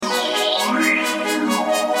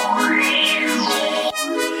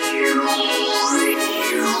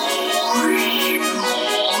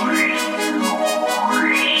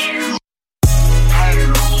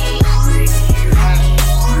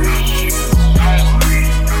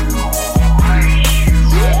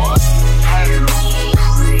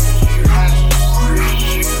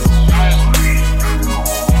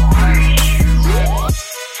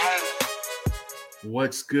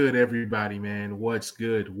What's good, everybody, man? What's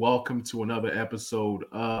good? Welcome to another episode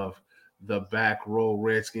of the Back Row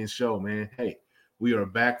Redskins Show, man. Hey, we are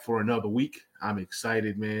back for another week. I'm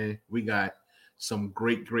excited, man. We got some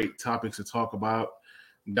great topics to talk about.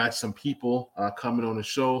 Got some people coming on the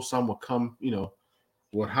show. Some will come,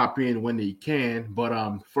 will hop in when they can.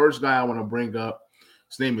 But first guy I want to bring up,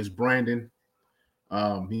 his name is Brandon.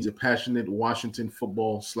 He's a passionate Washington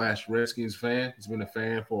football / Redskins fan. He's been a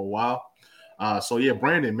fan for a while.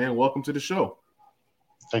 Brandon, man, welcome to the show.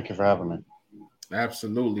 Thank you for having me.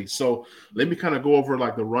 Absolutely. So let me kind of go over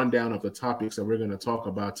like the rundown of the topics that we're going to talk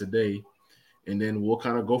about today, and then we'll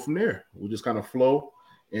kind of go from there. We'll just kind of flow.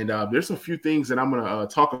 And there's a few things that I'm going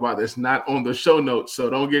to talk about that's not on the show notes, so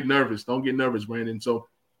don't get nervous. Don't get nervous, Brandon. So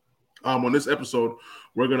on this episode,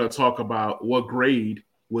 we're going to talk about what grade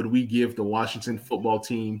would we give the Washington football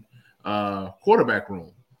team quarterback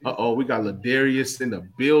room. We got Ladarius in the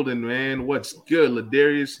building, man. What's good,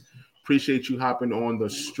 Ladarius? Appreciate you hopping on the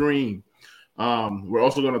stream. We're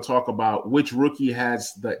also going to talk about which rookie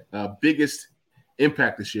has the biggest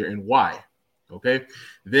impact this year and why. Okay.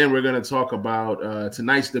 Then we're going to talk about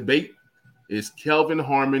tonight's debate is Kelvin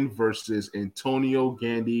Harmon versus Antonio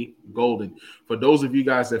Gandy Golden. For those of you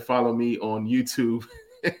guys that follow me on YouTube,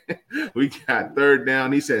 we got third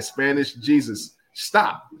down. He said Spanish Jesus.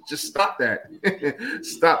 Stop. Just stop that.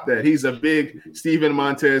 Stop that. He's a big Steven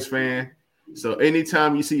Montez fan. So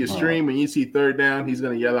anytime you see a stream and you see third down, he's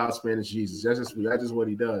going to yell out Spanish Jesus. That's just what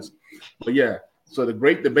he does. But yeah, so the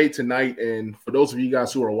great debate tonight. And for those of you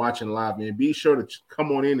guys who are watching live, man, be sure to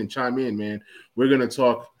come on in and chime in, man. We're going to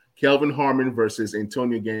talk Kelvin Harmon versus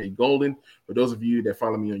Antonio Gandy Golden. For those of you that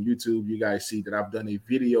follow me on YouTube, you guys see that I've done a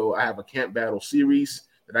video. I have a camp battle series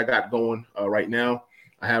that I got going right now.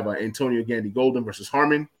 I have Antonio Gandy Golden versus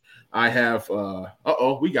Harmon. I have,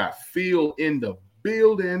 we got Phil in the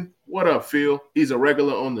building. What up, Phil? He's a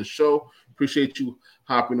regular on the show. Appreciate you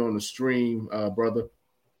hopping on the stream, brother.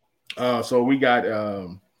 So we got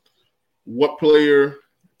what player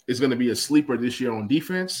is going to be a sleeper this year on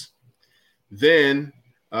defense. Then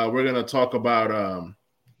we're going to talk about,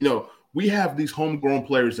 we have these homegrown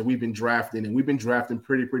players that we've been drafting, and we've been drafting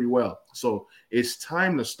pretty well. So it's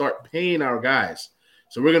time to start paying our guys.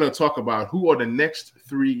 So we're going to talk about who are the next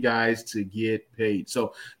three guys to get paid.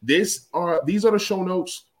 So these are the show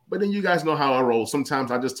notes, but then you guys know how I roll.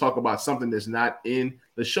 Sometimes I just talk about something that's not in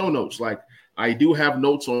the show notes. Like I do have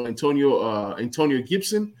notes on Antonio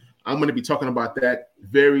Gibson. I'm going to be talking about that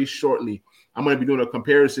very shortly. I'm going to be doing a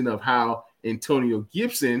comparison of how Antonio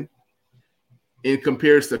Gibson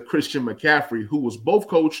compares to Christian McCaffrey, who was both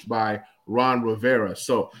coached by Ron Rivera.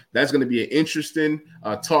 So that's going to be an interesting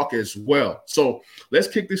talk as well. So let's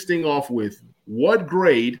kick this thing off with what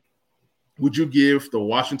grade would you give the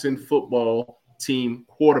Washington football team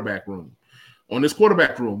quarterback room? On this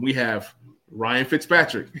quarterback room, we have Ryan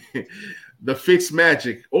Fitzpatrick, the Fitz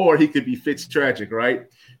Magic, or he could be Fitz Tragic, right?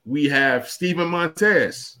 We have Steven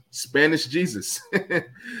Montez, Spanish Jesus.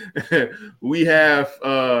 we have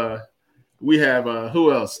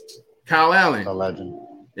who else? Kyle Allen. The legend.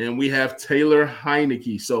 And we have Taylor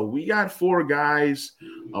Heineke. So we got four guys,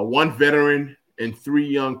 one veteran, and three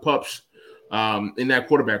young pups in that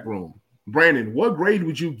quarterback room. Brandon, what grade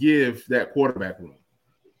would you give that quarterback room?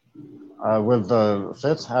 With the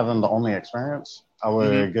Fitz having the only experience, I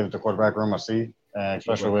would give the quarterback room a C,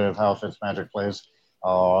 especially with how Fitzmagic plays.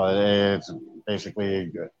 It's basically,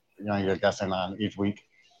 you're guessing on each week.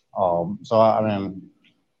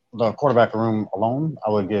 The quarterback room alone,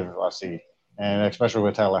 I would give a C. And especially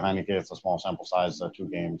with Taylor Heineke, it's a small sample size, 2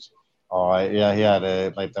 games. He had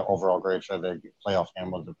the overall grade for the playoff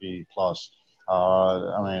game was a B+.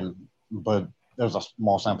 But there's a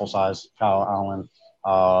small sample size. Kyle Allen,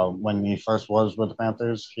 when he first was with the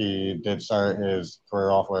Panthers, he did start his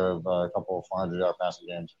career off with a couple of 400-yard passing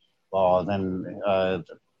games. Then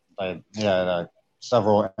he had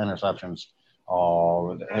several interceptions.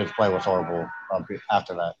 His play was horrible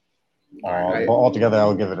after that. But altogether, I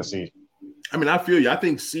would give it a C. I mean, I feel you. I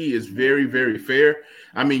think C is very, very fair.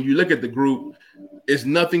 I mean, you look at the group, it's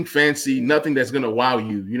nothing fancy, nothing that's going to wow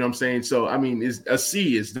you. You know what I'm saying? So, I mean, a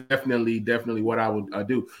C is definitely what I would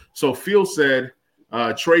do. So, Phil said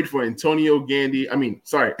trade for Antonio Gandy. I mean,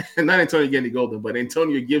 sorry, not Antonio Gandy Golden, but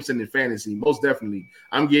Antonio Gibson in fantasy. Most definitely.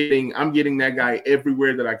 I'm getting that guy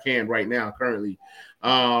everywhere that I can right now currently.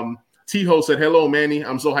 T-Ho said, hello, Manny.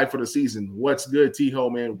 I'm so hyped for the season. What's good, T-Ho,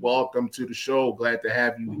 man? Welcome to the show. Glad to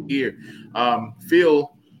have you here.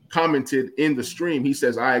 Phil commented in the stream. He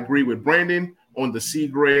says, I agree with Brandon on the C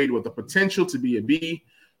grade with the potential to be a B.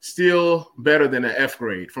 Still better than an F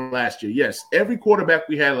grade from last year. Yes, every quarterback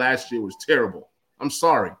we had last year was terrible. I'm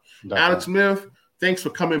sorry. Definitely. Alex Smith, thanks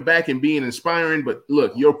for coming back and being inspiring. But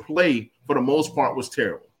look, your play for the most part was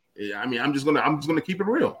terrible. I mean, I'm just gonna keep it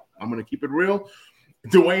real. I'm gonna keep it real.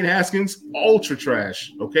 Dwayne Haskins, ultra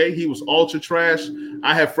trash. Okay, he was ultra trash.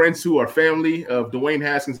 I have friends who are family of Dwayne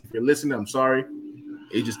Haskins. If you're listening, I'm sorry.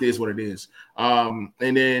 It just is what it is. And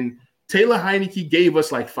then Taylor Heineke gave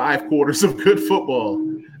us like 5 quarters of good football,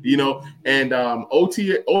 and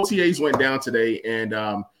OTAs went down today,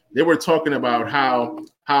 and they were talking about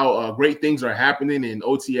how great things are happening in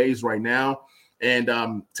OTAs right now. And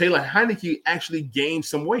Taylor Heineke actually gained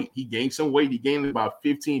some weight. He gained some weight. He gained about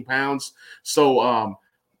 15 pounds. So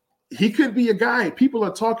he could be a guy. People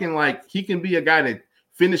are talking like he can be a guy that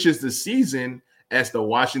finishes the season as the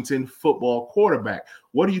Washington football quarterback.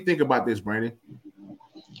 What do you think about this, Brandon?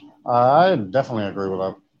 I definitely agree with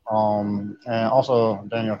that. And also,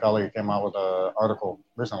 Daniel Kelly came out with an article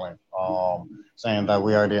recently saying that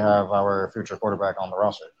we already have our future quarterback on the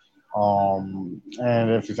roster.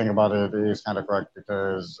 And if you think about it, it is kind of correct,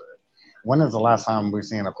 because when is the last time we've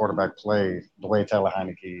seen a quarterback play the way Taylor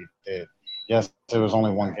Heineke did? Yes, it was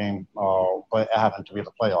only one game, but it happened to be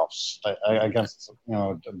the playoffs against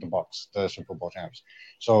the Bucs, the Super Bowl champs.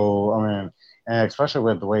 So I mean, and especially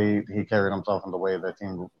with the way he carried himself and the way the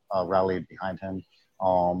team rallied behind him.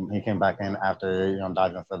 He came back in after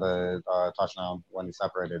diving for the touchdown when he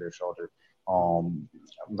separated his shoulder.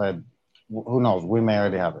 But who knows? We may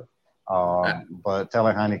already have it. But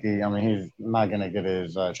Taylor Heineke, I mean, he's not going to get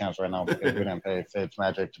his chance right now because we didn't pay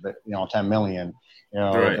Fitzmagic to $10 million,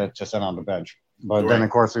 right, to sit on the bench. But then, of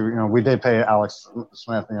course, we did pay Alex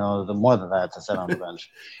Smith, the more than that to sit on the bench.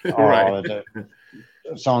 Right.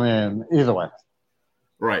 So I mean, either way.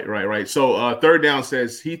 Right. So Third Down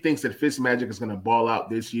says he thinks that Fitzmagic is going to ball out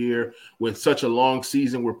this year. With such a long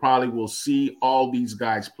season, we probably will see all these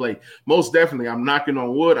guys play. Most definitely, I'm knocking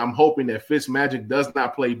on wood. I'm hoping that Fitzmagic does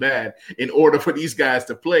not play bad in order for these guys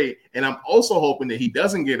to play. And I'm also hoping that he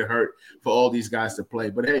doesn't get hurt for all these guys to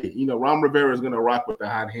play. But hey, Ron Rivera is going to rock with the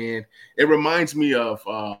hot hand. It reminds me of,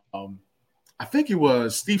 I think it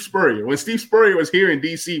was Steve Spurrier. When Steve Spurrier was here in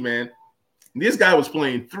D.C., man, this guy was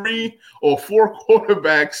playing 3 or 4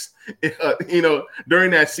 quarterbacks,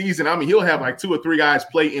 during that season. I mean, he'll have like 2 or 3 guys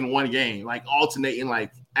play in one game, like alternating,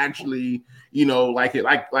 like actually, like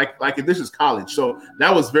if this is college. So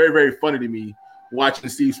that was very, very funny to me watching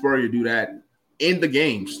Steve Spurrier do that in the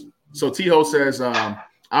games. So T-Ho says,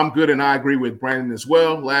 I'm good, and I agree with Brandon as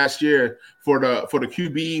well. Last year for the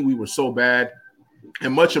QB, we were so bad,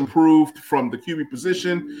 and much improved from the QB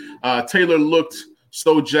position. Taylor looked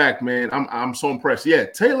so jacked, man. I'm so impressed. Yeah,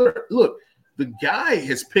 Taylor, look, the guy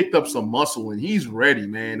has picked up some muscle and he's ready,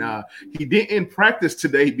 man. He didn't practice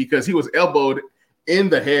today because he was elbowed in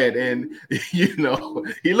the head, and he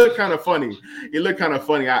looked kind of funny.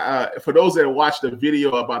 For those that watched the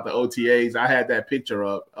video about the OTAs, I had that picture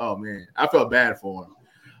up. Oh man, I felt bad for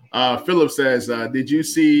him. Philip says, did you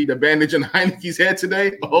see the bandage on Heineke's head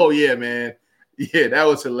today? Oh yeah, man. Yeah, that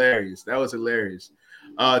was hilarious.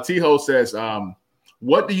 T-Ho says,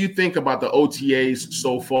 what do you think about the OTAs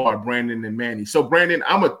so far, Brandon and Manny? So, Brandon,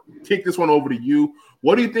 I'm going to kick this one over to you.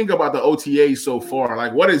 What do you think about the OTAs so far?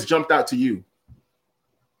 Like, what has jumped out to you?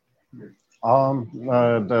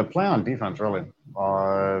 The play on defense, really.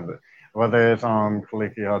 Whether it's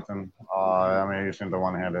Kaliki Hudson, I mean, you've seen the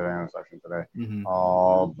one-handed interception today.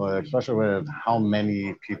 Mm-hmm. But especially with how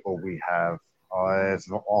many people we have, it's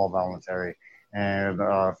all voluntary. And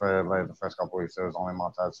for like the first couple of weeks, it was only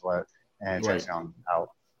Montez Sweat and Chase Young out.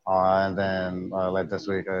 And then like this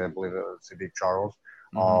week, I believe it was Sadiq Charles.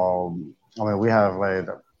 Mm-hmm. I mean, we have like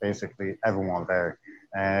basically everyone there.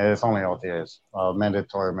 And it's only OTAs.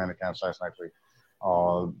 Mandatory minicamp starts next week.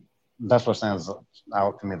 That's what stands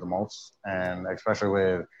out to me the most. And especially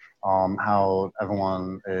with how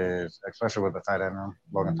everyone is, especially with the tight end room,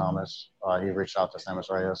 Logan Thomas. He reached out to Samus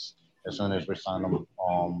Reyes as soon as we signed him.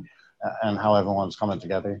 And how everyone's coming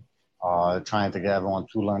together, trying to get everyone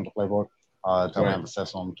to learn the playbook, to learn the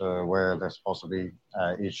system to where they're supposed to be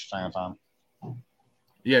each time.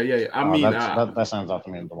 Yeah. I mean, that stands out to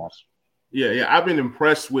me the most. Yeah. I've been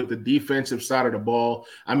impressed with the defensive side of the ball.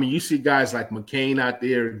 I mean, you see guys like McCain out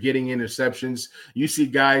there getting interceptions. You see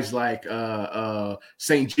guys like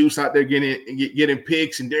St. Juice out there getting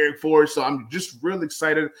picks, and Derek Forrest. So I'm just really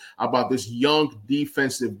excited about this young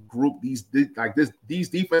defensive group. These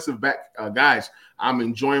defensive back guys. I'm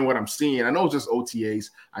enjoying what I'm seeing. I know it's just OTAs.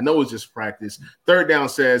 I know it's just practice. Third Down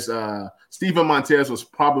says Steven Montez was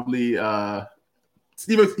probably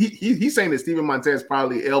he's saying that Steven Montez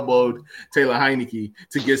probably elbowed Taylor Heineke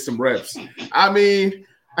to get some reps. I mean,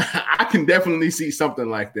 I can definitely see something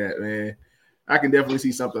like that, man.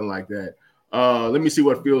 Let me see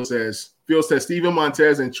what Phil says. Phil says Steven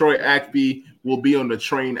Montez and Troy Aikby will be on the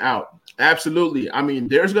train out. Absolutely. I mean,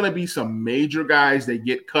 there's going to be some major guys that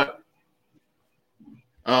get cut.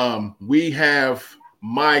 We have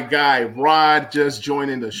my guy Rod just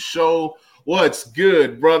joining the show. What's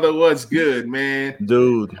good, brother? What's good, man?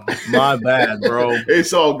 Dude, my bad, bro.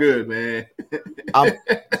 It's all good, man.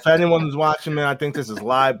 If anyone's watching, man, I think this is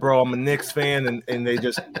live, bro. I'm a Knicks fan, and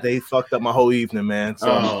they fucked up my whole evening, man.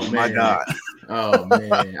 So, my God. Oh,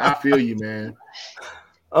 man. I feel you, man.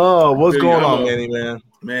 Oh, what's going on, Manny, man?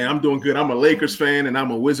 Man, I'm doing good. I'm a Lakers fan, and I'm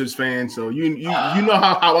a Wizards fan, so you know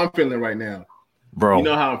how I'm feeling right now. Bro, you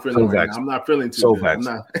know how I'm feeling right now. I'm not feeling too good.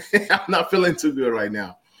 I'm not feeling too good right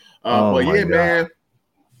now. But yeah, man,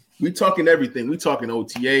 we talking everything. We talking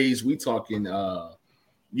OTAs. We talking,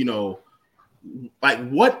 like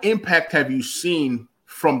what impact have you seen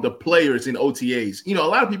from the players in OTAs? A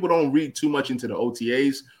lot of people don't read too much into the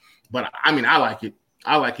OTAs, but I mean, I like it.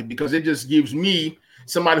 I like it because it just gives me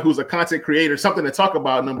somebody who's a content creator something to talk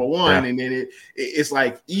about, number one. And then it's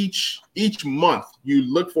like each month you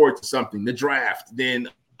look forward to something, the draft, then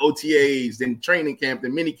OTAs, then training camp,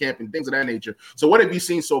 then mini camp, and things of that nature. So what have you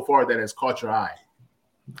seen so far that has caught your eye?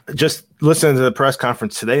 Just listening to the press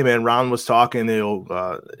conference today, man. Ron was talking,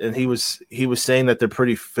 and he was saying that they're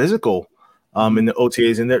pretty physical in the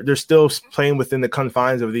OTAs, and they're still playing within the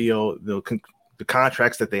confines of the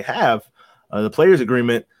contracts that they have, the players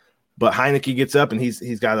agreement. But Heineke gets up, and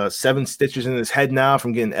he's got 7 stitches in his head now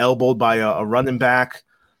from getting elbowed by a running back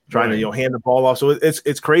trying to hand the ball off. So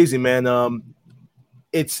it's crazy, man.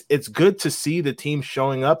 It's good to see the team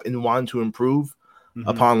showing up and wanting to improve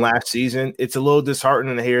upon last season. It's a little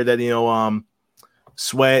disheartening to hear that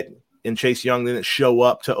Sweat and Chase Young didn't show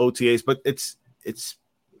up to OTAs, but it's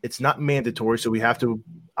not mandatory, so we have to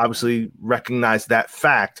obviously recognize that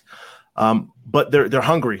fact. But they're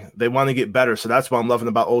hungry. They want to get better. So that's what I'm loving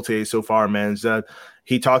about OTAs so far, man. Is that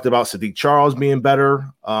he talked about Sadiq Charles being better.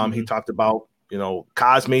 He talked about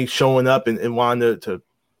Cosme showing up and wanting to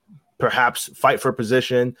perhaps fight for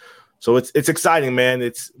position. So it's exciting, man.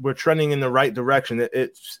 We're trending in the right direction.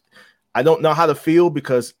 I don't know how to feel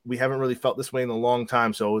because we haven't really felt this way in a long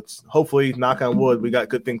time. So it's hopefully, knock on wood, we got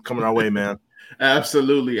good things coming our way, man.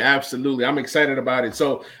 Absolutely. I'm excited about it.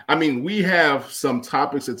 So, I mean, we have some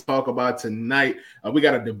topics to talk about tonight. We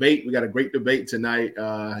got a debate. We got a great debate tonight.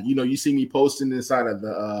 You see me posting inside of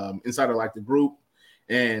like the group,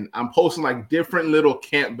 and I'm posting like different little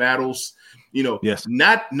camp battles. Yes.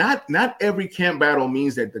 Not every camp battle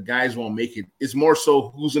means that the guys won't make it. It's more so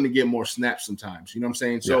who's going to get more snaps sometimes. You know what I'm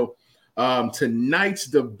saying? Yeah. So, tonight's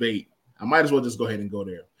debate, I might as well just go ahead and go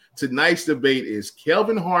there. Tonight's debate is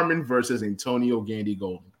Kelvin Harmon versus Antonio Gandy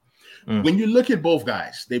Golden. When you look at both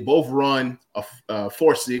guys, they both run a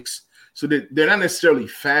 4.6. So they're not necessarily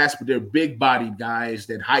fast, but they're big-bodied guys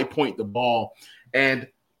that high point the ball. And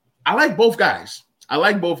I like both guys.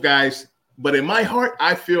 But in my heart,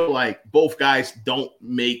 I feel like both guys don't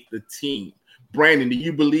make the team. Brandon, do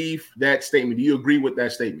you believe that statement? Do you agree with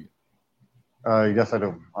that statement? Yes, I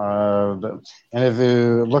do. And if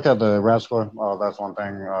you look at the RAS score, that's one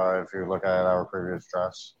thing. If you look at our previous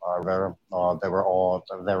drafts, they were all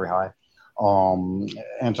very high.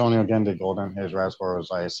 Antonio Gandy Golden, his RAS score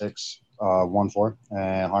was like 6.14,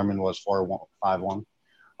 and Harmon was 4.51.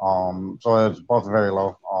 So it's both very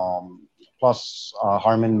low. Plus,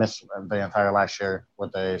 Harmon missed the entire last year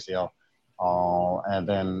with the ACL, and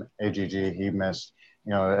then AGG he missed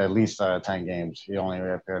at least 10 games. He only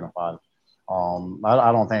appeared in 5.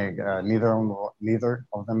 I don't think neither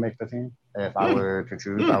of them make the team. If I were to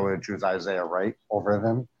choose, I would choose Isaiah Wright over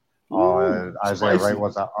them. Isaiah Wright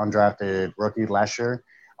was an undrafted rookie last year,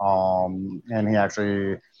 and he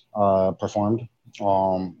actually performed.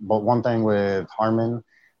 But one thing with Harmon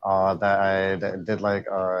that I did like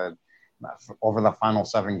over the final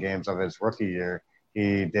 7 games of his rookie year,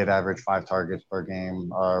 he did average 5 targets per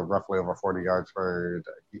game, roughly over 40 yards per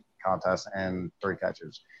contest, and 3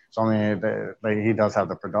 catches. So I mean, he does have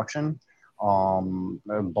the production, but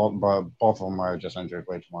both of them are just injured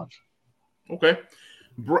way too much. Okay,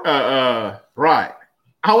 right.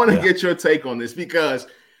 I want to get your take on this because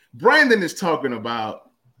Brandon is talking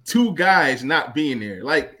about 2 guys not being there.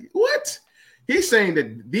 Like what? He's saying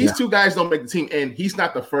that these 2 guys don't make the team, and he's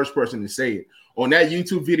not the first person to say it. On that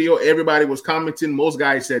YouTube video, everybody was commenting. Most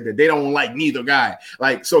guys said that they don't like neither guy.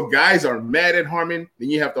 Like, so guys are mad at Harmon. Then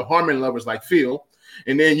you have the Harmon lovers like Phil.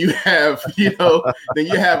 And then you have, then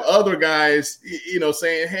you have other guys,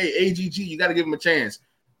 saying, hey, AGG, you got to give him a chance.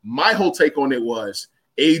 My whole take on it was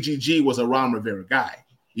AGG was a Ron Rivera guy.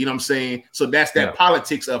 You know what I'm saying? So that's that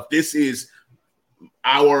politics of this is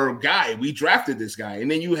our guy. We drafted this guy. And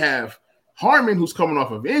then you have Harmon, who's coming off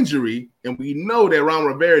of injury, and we know that Ron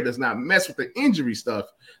Rivera does not mess with the injury stuff.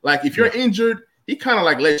 Like if you're injured, he kind of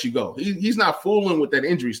like lets you go. He's not fooling with that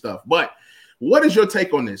injury stuff. But what is your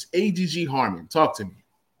take on this? AGG Harmon, talk to me.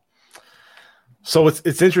 So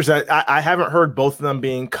it's interesting. I haven't heard both of them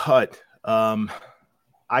being cut.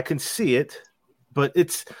 I can see it, but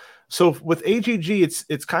it's so with AGG,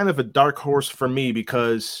 it's kind of a dark horse for me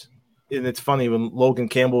because, and it's funny when Logan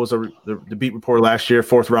Campbell was the beat reporter last year,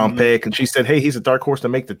 4th round pick, and she said, "Hey, he's a dark horse to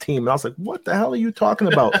make the team." And I was like, "What the hell are you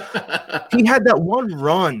talking about?" He had that one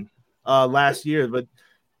run last year, but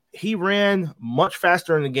he ran much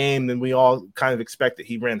faster in the game than we all kind of expected.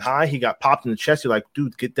 He ran high. He got popped in the chest. You're like,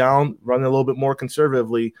 dude, get down, run a little bit more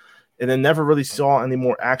conservatively, and then never really saw any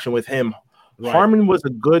more action with him. Right. Harmon was a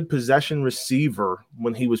good possession receiver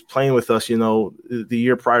when he was playing with us, the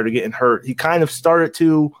year prior to getting hurt. He kind of started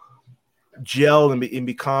to gel and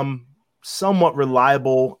become somewhat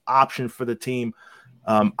reliable option for the team.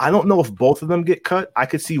 I don't know if both of them get cut. I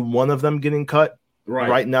could see one of them getting cut.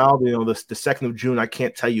 Right now, the 2nd of June, I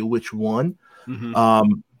can't tell you which one.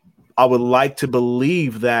 I would like to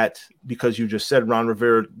believe that because you just said Ron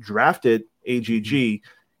Rivera drafted AGG,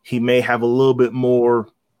 he may have a little bit more,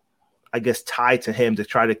 I guess, tied to him to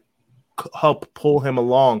try to help pull him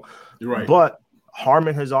along. Right. But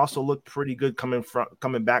Harmon has also looked pretty good coming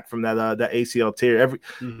back from that ACL tear.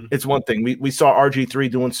 It's one thing we saw RG3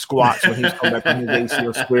 doing squats when he was coming back from his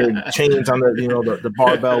ACL square and chains on the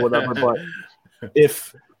barbell, whatever. But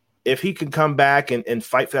if he can come back and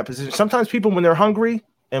fight for that position, sometimes people when they're hungry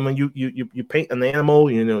and when you paint an animal,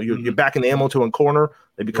 you're backing the animal to a corner,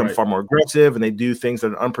 they become far more aggressive and they do things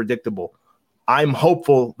that are unpredictable. I'm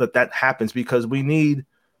hopeful that happens because we need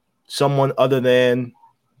someone other than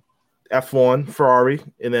F1 Ferrari,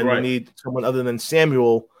 and then we need someone other than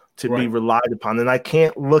Samuel to be relied upon. And I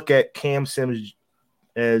can't look at Cam Sims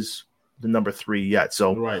as the number 3 yet.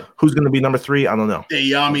 So who's going to be number 3? I don't know.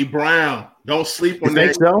 Dyami Brown. Don't sleep on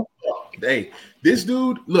that. So? Hey, this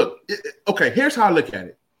dude, look, okay, here's how I look at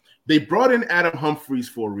it. They brought in Adam Humphries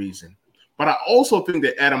for a reason. But I also think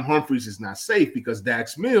that Adam Humphries is not safe because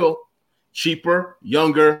Dax Mill, cheaper,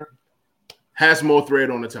 younger, has more thread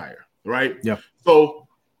on the tire, right? Yeah. So,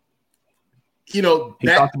 he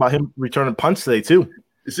talked about him returning punts today too.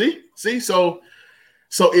 See? So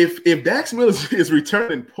if Dax Mill is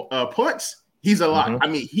returning punts, he's a lot. I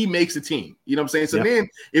mean, he makes a team. You know what I'm saying? So then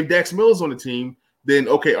if Dax Mill is on the team, then,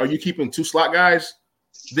 okay, are you keeping 2 slot guys?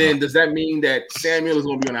 Then does that mean that Samuel is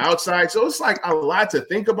going to be on the outside? So it's like a lot to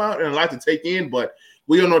think about and a lot to take in, but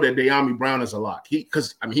we all know that Dyami Brown is a lock. He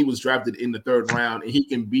was drafted in the 3rd round, and he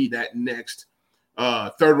can be that next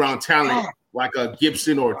 3rd round talent like a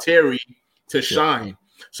Gibson or Terry to shine.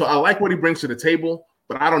 So I like what he brings to the table,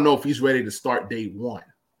 but I don't know if he's ready to start day 1.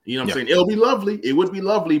 You know what I'm saying? It'll be lovely. It would be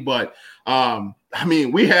lovely, but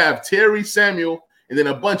we have Terry, Samuel, and then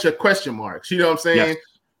a bunch of question marks. You know what I'm saying? Yes.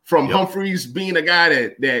 From Humphreys being a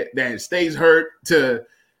guy that stays hurt to,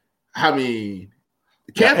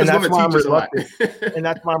 Camp is going to teach us a lot. And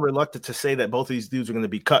that's why I'm reluctant to say that both of these dudes are going to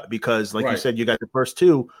be cut because, like you said, you got the first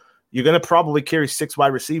 2. You're going to probably carry 6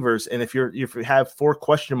 wide receivers, and if you have 4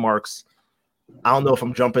 question marks, I don't know if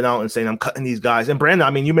I'm jumping out and saying I'm cutting these guys. And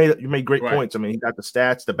Brandon, you made great points. He got the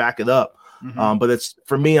stats to back it up. But it's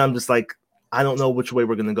for me, I'm just like I don't know which way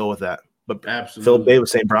we're going to go with that. But absolutely, Phil Bay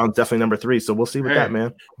was saying Brown's definitely number 3, so we'll see with that,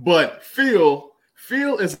 man. But Phil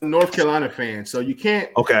is a North Carolina fan, so you can't.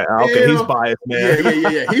 Okay, he's biased, man.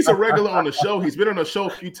 Yeah. He's a regular on the show. He's been on the show a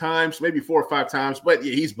few times, maybe 4 or 5 times. But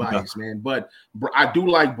he's biased, man. But I do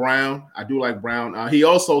like Brown. He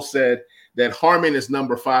also said that Harmon is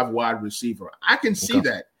number 5 wide receiver. I can see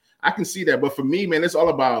that. But for me, man, it's all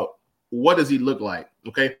about what does he look like.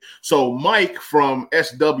 Okay. So Mike from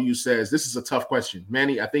SW says this is a tough question.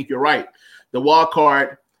 Manny, I think you're right. The wild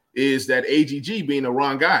card is that AGG being the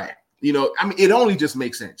wrong guy. It only just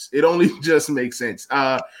makes sense. We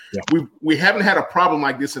haven't had a problem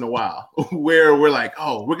like this in a while where we're like,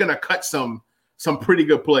 oh, we're gonna cut some pretty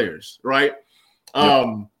good players, right?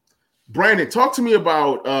 Brandon, talk to me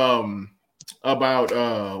about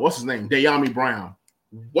what's his name, Dyami Brown.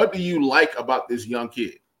 What do you like about this young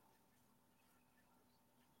kid?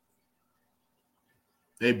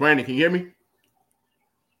 Hey, Brandon, can you hear me?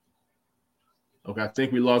 Okay, I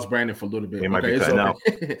think we lost Brandon for a little bit.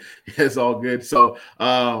 It's all good. So,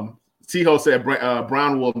 T-Ho said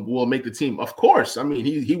Brown will make the team. Of course.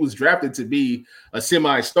 He was drafted to be a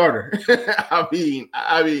semi-starter.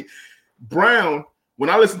 Brown, when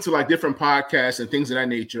I listen to like different podcasts and things of that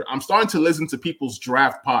nature, I'm starting to listen to people's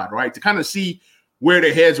draft pod, right? To kind of see where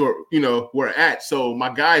their heads were at. So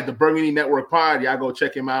my guy, the Burgundy Network pod, y'all go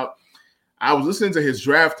check him out. I was listening to his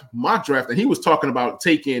mock draft, and he was talking about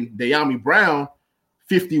taking De'Ami Brown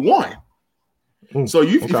 51. So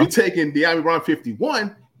if you're taking De'Ami Brown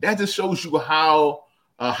 51, that just shows you how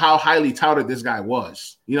highly touted this guy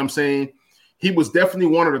was. You know what I'm saying? He was definitely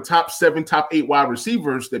one of the top 7, top 8 wide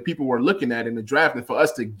receivers that people were looking at in the draft. And for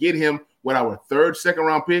us to get him with our 3rd, 2nd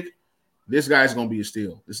round pick, this guy's going to be a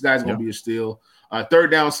steal. This guy's going to be a steal.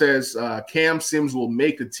 Third Down says Cam Sims will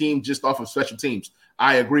make the team just off of special teams.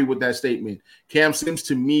 I agree with that statement. Cam Sims,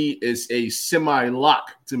 to me, is a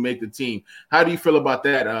semi-lock to make the team. How do you feel about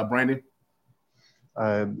that, Brandon?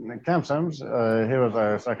 Cam Sims, he was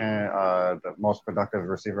our second the most productive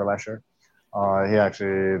receiver last year. He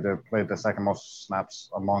actually played the 2nd most snaps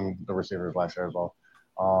among the receivers last year as well.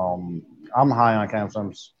 I'm high on Cam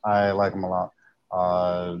Sims. I like him a lot.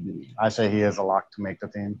 I say he is a lock to make the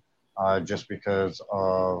team just because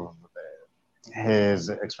of his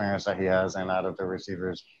experience that he has, and out of the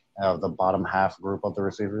receivers, of the bottom half group of the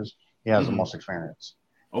receivers, he has the most experience.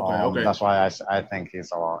 Okay. That's why I think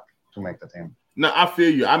he's a lock to make the team. No, I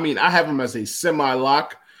feel you. I mean, I have him as a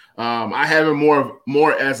semi-lock. I have him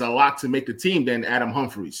more as a lock to make the team than Adam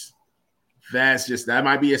Humphries. That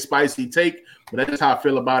might be a spicy take, but that's how I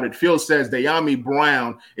feel about it. Phil says De'Ami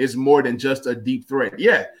Brown is more than just a deep threat.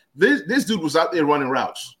 Yeah, this dude was out there running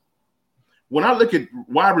routes. When I look at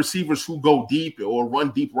wide receivers who go deep or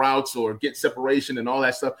run deep routes or get separation and all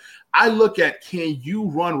that stuff, I look at, can you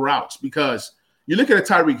run routes? Because you look at a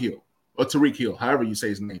Tariq Hill, however you say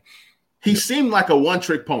his name. He seemed like a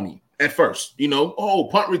one-trick pony at first,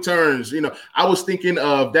 punt returns. I was thinking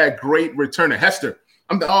of that great returner, Hester.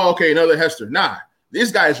 Another Hester. Nah,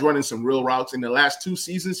 this guy is running some real routes. In the last 2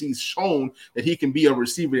 seasons, he's shown that he can be a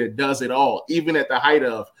receiver that does it all, even at the height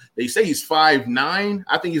of, they say he's 5'9".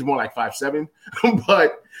 I think he's more like 5'7",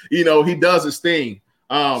 but, he does his thing.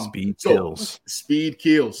 Speed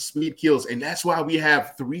kills. And that's why we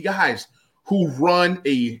have 3 guys who run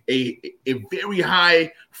a very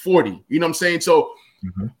high 40. You know what I'm saying? So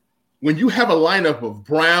when you have a lineup of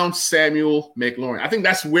Brown, Samuel, McLaurin, I think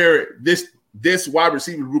that's where this wide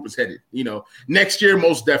receiver group is headed. Next year,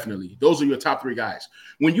 most definitely. Those are your top 3 guys.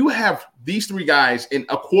 When you have these 3 guys and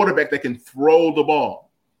a quarterback that can throw the ball,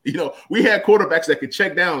 we had quarterbacks that could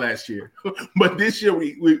check down last year, but this year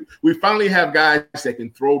we finally have guys that can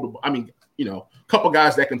throw the ball. I mean, a couple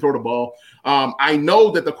guys that can throw the ball. I know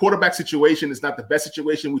that the quarterback situation is not the best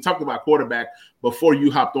situation. We talked about quarterback before you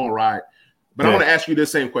hopped on, Rod, but I want to ask you the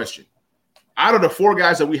same question. Out of the 4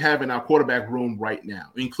 guys that we have in our quarterback room right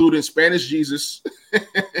now, including Spanish Jesus,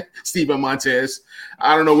 Steven Montez,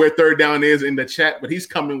 I don't know where Third Down is in the chat, but he's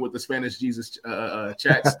coming with the Spanish Jesus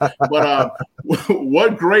chats. But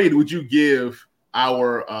what grade would you give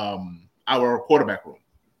our quarterback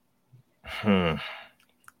room?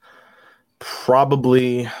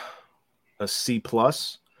 Probably a C+.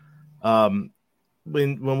 When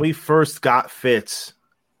we first got Fitz,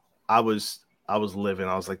 I was living.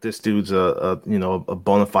 I was like, this dude's a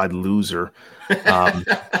bona fide loser.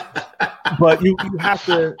 But you have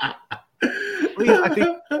to. I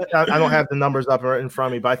think I don't have the numbers up in front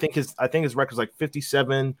of me, but I think his record's like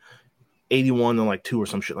 57, 81, and like 2 or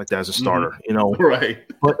some shit like that as a starter. Right?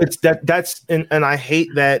 But it's that's and I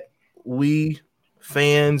hate that we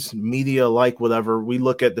fans, media, whatever, we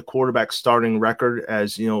look at the quarterback starting record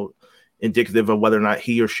as indicative of whether or not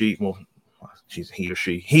he or she can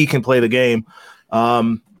play the game.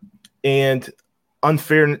 And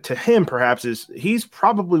unfair to him, perhaps, is he's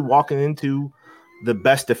probably walking into the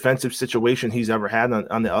best defensive situation he's ever had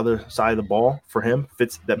on the other side of the ball for him,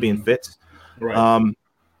 Fitz. Right.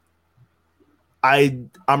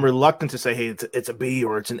 I'm reluctant to say, hey, it's a B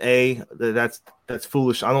or it's an A. That's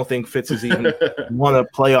foolish. I don't think Fitz has even won a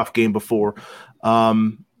playoff game before.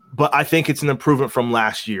 But I think it's an improvement from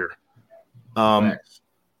last year. I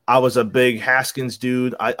was a big Haskins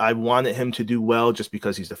dude. I wanted him to do well just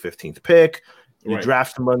because he's the 15th pick. You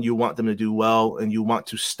draft someone, you want them to do well, and you want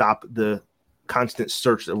to stop the constant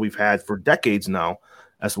search that we've had for decades now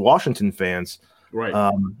as Washington fans.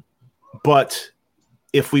 Right. But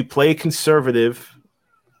if we play conservative,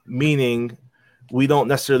 meaning we don't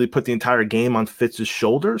necessarily put the entire game on Fitz's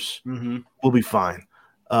shoulders, we'll be fine.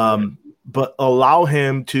 But allow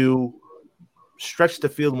him to stretch the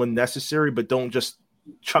field when necessary, but don't just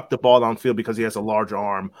chuck the ball downfield because he has a large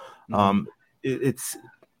arm.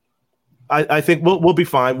 I think we'll be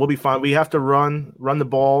fine. We'll be fine. We have to run the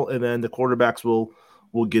ball, and then the quarterbacks will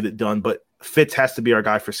get it done. But Fitz has to be our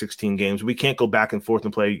guy for 16 games. We can't go back and forth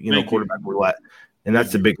and play, quarterback roulette. And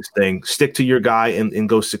that's the biggest thing. Stick to your guy and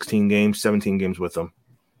go 16 games, 17 games with him.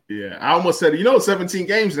 Yeah, I almost said, 17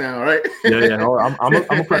 games now, right? Yeah. I'm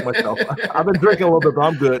gonna correct myself. I've been drinking a little bit, but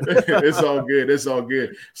I'm good. It's all good. It's all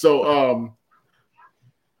good. So,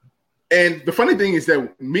 and the funny thing is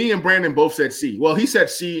that me and Brandon both said C. Well, he said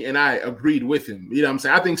C, and I agreed with him. You know what I'm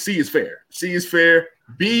saying? I think C is fair. C is fair.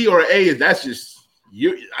 B or A that's just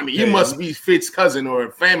you. I mean, you must be Fitz's cousin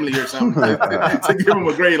or family or something to give him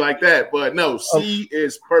a grade like that. But no, C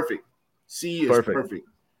is perfect. C is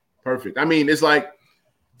perfect. I mean, it's like,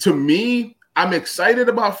 to me, I'm excited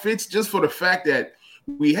about Fitz just for the fact that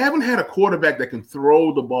we haven't had a quarterback that can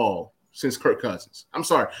throw the ball since Kirk Cousins. I'm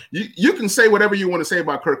sorry. You can say whatever you want to say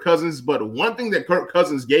about Kirk Cousins, but one thing that Kirk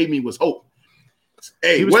Cousins gave me was hope.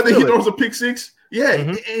 Hey, whether he throws a pick six,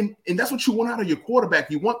 and that's what you want out of your quarterback.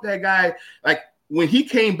 You want that guy, like when he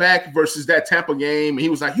came back versus that Tampa game, and he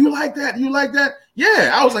was like, you like that? You like that?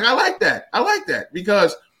 Yeah, I was like, I like that.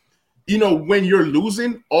 Because, when you're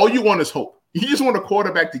losing, all you want is hope. You just want a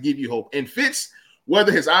quarterback to give you hope. And Fitz,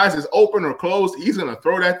 whether his eyes is open or closed, he's going to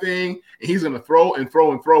throw that thing, and he's going to throw and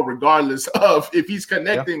throw and throw regardless of if he's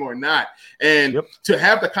connecting or not. And to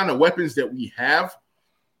have the kind of weapons that we have,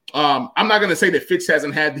 I'm not going to say that Fitz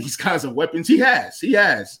hasn't had these kinds of weapons. He has.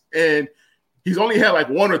 And he's only had like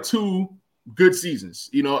one or two good seasons.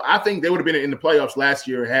 I think they would have been in the playoffs last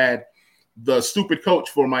year had the stupid coach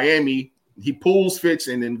for Miami. He pulls Fitz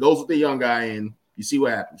and then goes with the young guy, and you see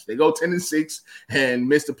what happens. They go 10-6 and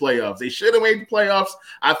miss the playoffs. They should have made the playoffs.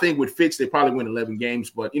 I think with Fitz, they probably win 11 games,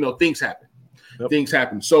 but things happen. Things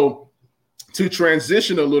happen. So to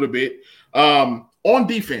transition a little bit, on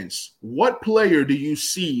defense, what player do you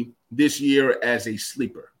see this year as a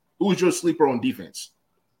sleeper? Who is your sleeper on defense?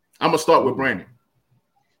 I'm gonna start with Brandon.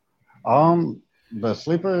 The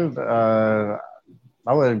sleeper,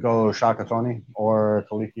 I would go Shaka Toney or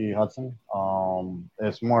Kaliki Hudson.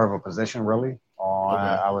 It's more of a position, really.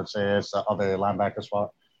 I would say it's the other linebacker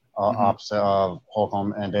spot, opposite of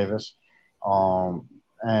Holcomb and Davis.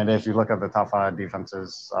 And if you look at the top 5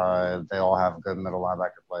 defenses, they all have good middle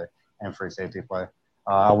linebacker play and free safety play.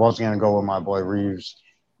 I was going to go with my boy Reeves,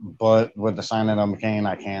 but with the signing of McCain,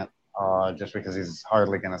 I can't, just because he's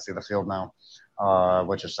hardly going to see the field now,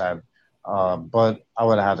 which is sad. But I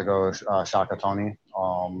would have had to go Shaka Toney.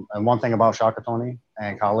 And one thing about Shaka Toney,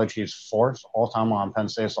 in college, he's 4th all-time on Penn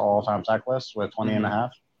State's all-time sack list with 20 and a half.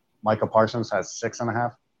 Micah Parsons has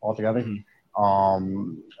 6.5 altogether.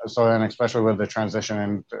 So, and especially with the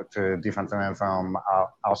transition to defensive end from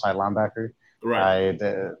outside linebacker, right?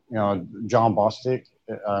 John Bostic,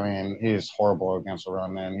 I mean, he's horrible against the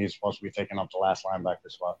run, and he's supposed to be taking up the last linebacker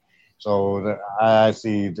spot. So I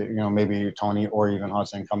see, maybe Toney or even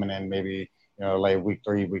Hudson coming in maybe, late week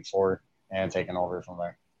 3, week 4, and taking over from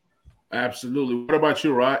there. Absolutely. What about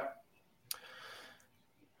you, Rod?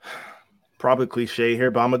 Probably cliche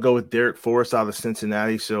here, but I'm going to go with Derek Forrest out of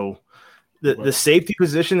Cincinnati. So the safety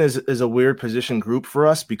position is a weird position group for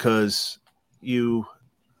us because a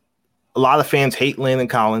lot of fans hate Landon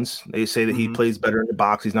Collins. They say that he plays better in the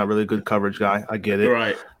box. He's not really a good coverage guy. I get it.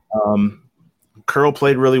 Right. Curl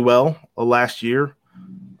played really well last year.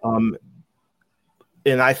 And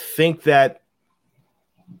I think that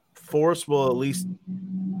Forrest will at least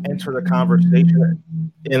enter the conversation.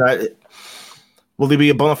 And will he be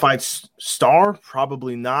a bona fide star?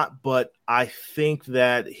 Probably not, but I think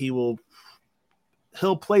that he'll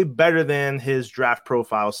play better than his draft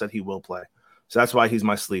profile said he will play. So that's why he's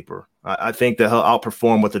my sleeper. I think that he'll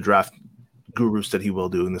outperform what the draft guru said he will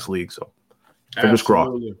do in this league. So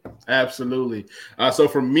Absolutely. So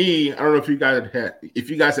for me, I don't know if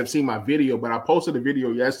you guys have seen my video, but I posted a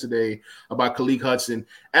video yesterday about Khaleke Hudson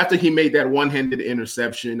after he made that one-handed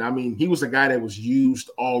interception. I mean, he was a guy that was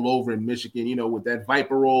used all over in Michigan, with that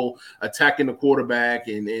viper roll, attacking the quarterback,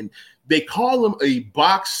 and they call him a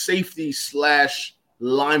box safety /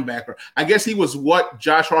 linebacker. I guess he was what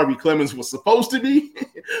Josh Harvey Clemens was supposed to be.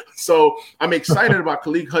 So I'm excited about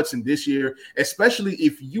Khaleke Hudson this year, especially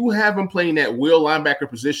if you have him playing that will linebacker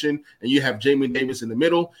position and you have Jamin Davis in the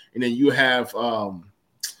middle, and then you have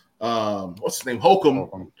what's his name,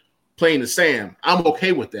 Holcomb playing the Sam. I'm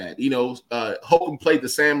okay with that. Holcomb played the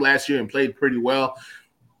Sam last year and played pretty well.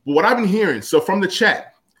 But what I've been hearing, so from the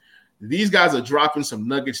chat, these guys are dropping some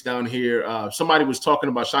nuggets down here. Somebody was talking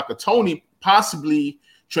about Shaka Toney possibly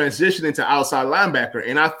transitioning to outside linebacker.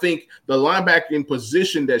 And I think the linebacking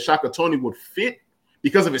position that Shaka Toney would fit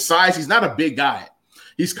because of his size, he's not a big guy.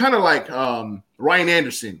 He's kind of like Ryan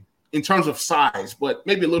Anderson in terms of size, but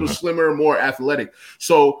maybe a little slimmer, more athletic.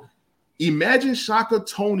 So imagine Shaka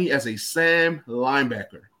Toney as a Sam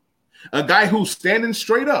linebacker, a guy who's standing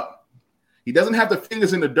straight up. He doesn't have the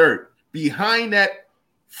fingers in the dirt behind that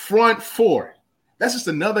front 4. That's just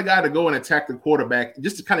another guy to go and attack the quarterback,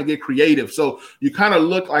 just to kind of get creative. So you kind of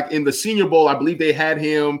look like in the Senior Bowl, I believe they had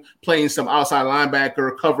him playing some outside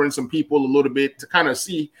linebacker, covering some people a little bit to kind of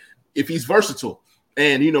see if he's versatile.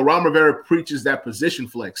 And, Ron Rivera preaches that position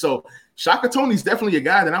flex. So Shaka Toney's definitely a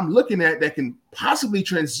guy that I'm looking at that can possibly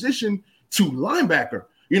transition to linebacker.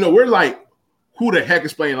 We're like, who the heck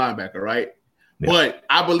is playing linebacker, right? Yeah. But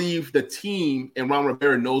I believe the team and Ron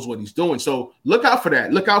Rivera knows what he's doing. So look out for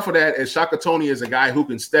that. Look out for that, as Shaka Toney is a guy who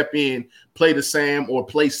can step in, play the Sam, or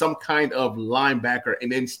play some kind of linebacker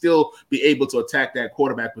and then still be able to attack that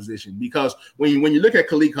quarterback position. Because when you look at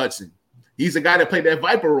Khalid Hudson, he's a guy that played that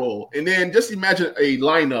Viper role. And then just imagine a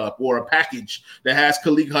lineup or a package that has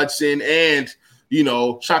Khalid Hudson and,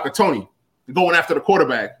 Shaka Toney going after the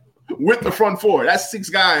quarterback with the front four. That's 6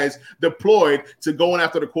 guys deployed to going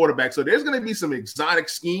after the quarterback. So there's going to be some exotic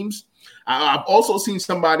schemes. I've also seen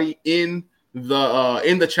somebody in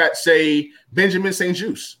the chat say Benjamin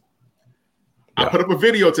St-Juste. I put up a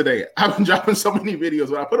video today. I've been dropping so many videos,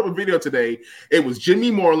 but I put up a video today. It was Jimmy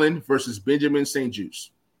Moreland versus Benjamin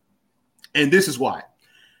St-Juste. And this is why.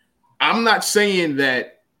 I'm not saying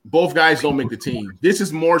that both guys don't make the team. This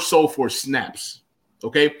is more so for snaps.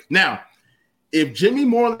 Okay? Now, if Jimmy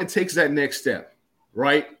Moreland takes that next step,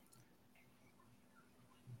 right,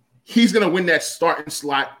 he's going to win that starting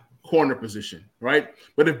slot corner position, right?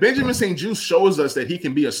 But if Benjamin St-Juste shows us that he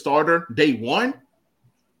can be a starter day one,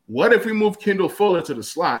 what if we move Kendall Fuller to the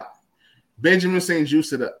slot, Benjamin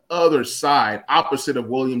St-Juste to the other side, opposite of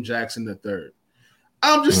William Jackson III?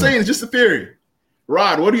 I'm just saying, it's just a theory.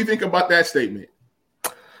 Rod, what do you think about that statement?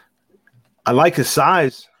 I like his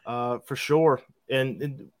size, for sure.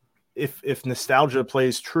 And if nostalgia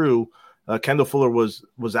plays true, Kendall Fuller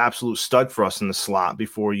was absolute stud for us in the slot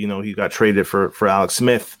before, he got traded for Alex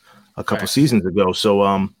Smith a couple seasons ago. So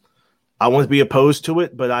I wouldn't be opposed to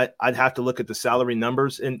it, but I'd have to look at the salary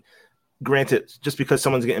numbers. And granted, just because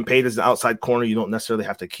someone's getting paid as an outside corner, you don't necessarily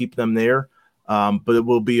have to keep them there. But it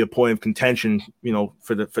will be a point of contention,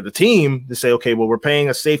 for the team to say, okay, well, we're paying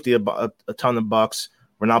a safety a ton of bucks.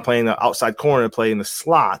 We're not playing the outside corner, playing the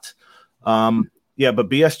slot. But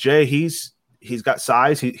BSJ, he's got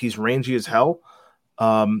size. He's rangy as hell.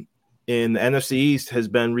 And the NFC East has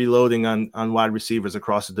been reloading on wide receivers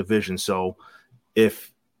across the division. So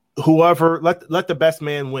if whoever let the best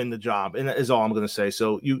man win the job, and that is all I'm going to say.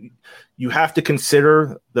 So you have to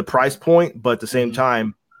consider the price point, but at the same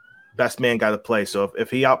time, best man got to play. So if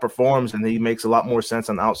he outperforms and he makes a lot more sense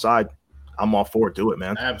on the outside, I'm all for it. Do it,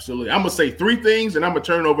 man. Absolutely. I'm going to say 3 things, and I'm going to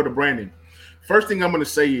turn over to Brandon. First thing I'm going to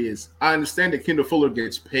say is I understand that Kendall Fuller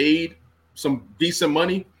gets paid some decent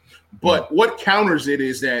money, but what counters it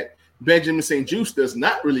is that Benjamin St-Juste does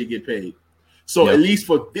not really get paid. So at least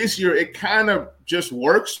for this year, it kind of just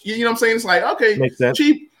works. You know what I'm saying? It's like, okay,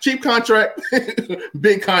 cheap contract,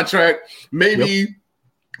 big contract. Maybe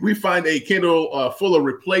we find a Kendall Fuller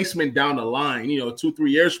replacement down the line, 2-3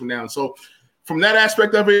 years from now. So from that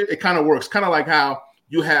aspect of it, it kind of works. Kind of like how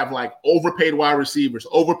you have like overpaid wide receivers,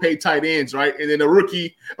 overpaid tight ends, right? And then a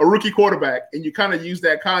rookie quarterback, and you kind of use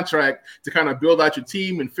that contract to kind of build out your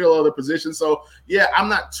team and fill other positions. So yeah, I'm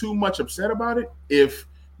not too much upset about it if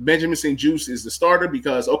Benjamin St-Juste is the starter,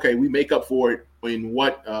 because okay, we make up for it in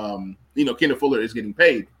what Kendall Fuller is getting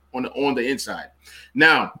paid on the inside.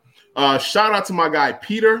 Now, shout out to my guy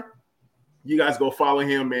Peter. You guys go follow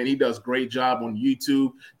him, man. He does great job on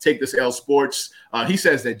YouTube. Take This L Sports. He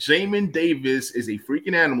says that Jamin Davis is a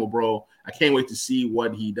freaking animal, bro. I can't wait to see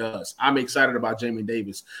what he does. I'm excited about Jamin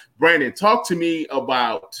Davis. Brandon, talk to me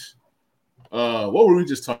about what were we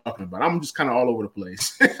just talking about? I'm just kind of all over the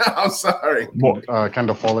place. I'm sorry.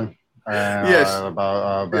 Kendall Fuller. Yes.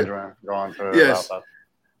 About Benjamin going to outside.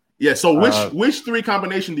 Yeah. So which 3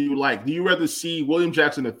 combination do you like? Do you rather see William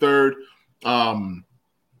Jackson III,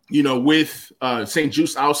 with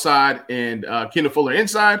St-Juste outside and Kendall Fuller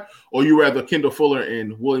inside, or you rather Kendall Fuller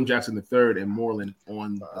and William Jackson III and Moreland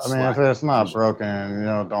on the slide? If it's not broken,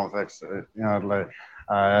 don't fix it.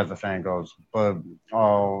 As the saying goes. But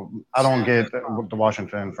I don't get the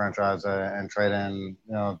Washington franchise and trading,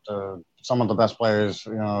 some of the best players,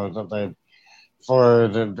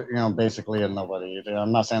 basically a nobody.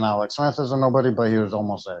 I'm not saying Alex Smith is a nobody, but he was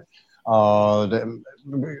almost there.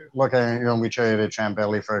 Look at, we traded Champ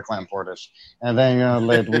Bailey for Clinton Portis. And then,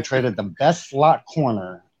 we traded the best slot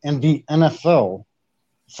corner in the NFL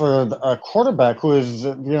for a quarterback who is,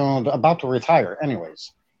 about to retire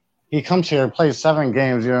anyways. He comes here, plays 7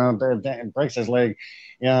 games, breaks his leg,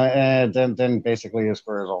 and then basically his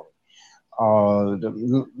career is over.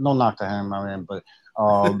 No knock to him, but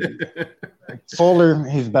Fuller,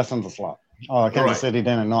 he's best in the slot. Kansas City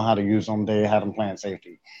didn't know how to use them. They had them playing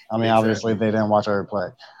safety. I mean, Exactly. obviously they didn't watch every play.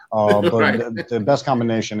 But Right. the best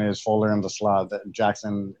combination is Fuller in the slot. That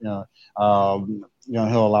Jackson, he'll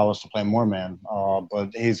allow us to play more man, but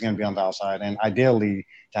he's going to be on the outside, and ideally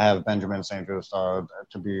to have Benjamin St. Just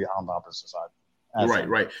to be on the opposite side.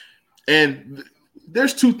 Right. And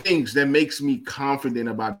there's two things that makes me confident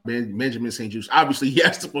about Benjamin St. Just. Obviously, he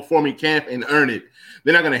has to perform in camp and earn it.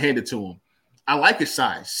 They're not going to hand it to him. I like his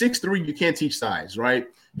size. 6'3", you can't teach size, right?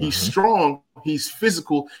 He's strong. He's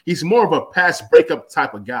physical. He's more of a pass breakup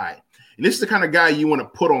type of guy. And this is the kind of guy you want to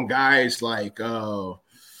put on guys like the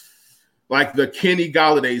Kenny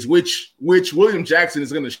Gallaudays, which William Jackson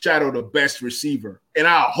is going to shadow the best receiver. And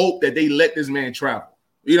I hope that they let this man travel.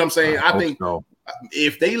 You know what I'm saying? I think so.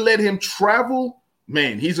 If they let him travel,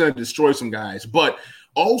 man, he's going to destroy some guys. But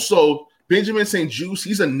also, Benjamin St. Just,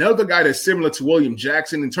 he's another guy that's similar to William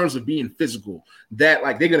Jackson in terms of being physical. That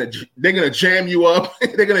like they're gonna jam you up.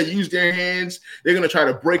 They're gonna use their hands. They're gonna try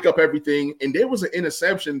to break up everything. And there was an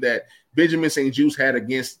interception that Benjamin St. Just had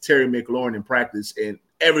against Terry McLaurin in practice, and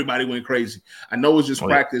everybody went crazy. I know it's just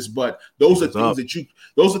practice, but those are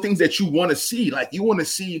things that you want to see. Like you want to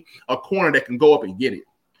see a corner that can go up and get it.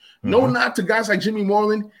 No knock to guys like Jimmy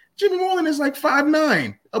Moreland. Jimmy Moreland is like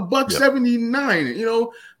 5'9", $179. You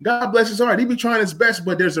know, God bless his heart. He be trying his best,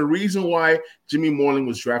 but there's a reason why Jimmy Moreland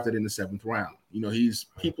was drafted in the 7th round. You know, he's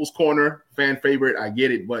people's corner, fan favorite. I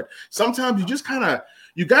get it, but sometimes you just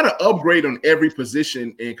you got to upgrade on every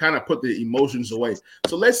position and kind of put the emotions away.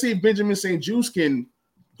 So let's see if Benjamin St. Just can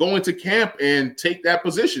go into camp and take that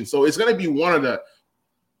position. So it's going to be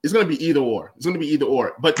it's going to be either or. It's going to be either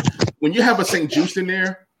or. But when you have a St. Just in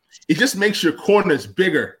there, it just makes your corners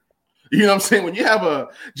bigger. You know what I'm saying? When you have a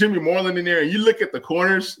Jimmy Moreland in there and you look at the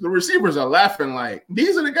corners, the receivers are laughing like,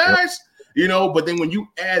 these are the guys, you know, but then when you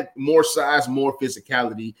add more size, more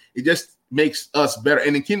physicality, it just makes us better.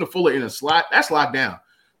 And then Kendall Fuller in a slot, that's locked down.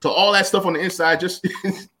 So all that stuff on the inside, just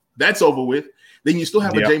that's over with. Then you still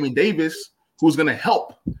have a Jamin Davis who's going to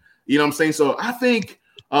help. You know what I'm saying? So I think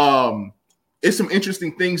it's some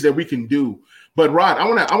interesting things that we can do. But Rod, I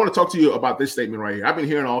want to talk to you about this statement right here. I've been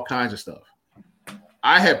hearing all kinds of stuff.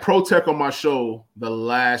 I had Pro Tech on my show the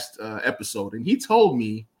last episode, and he told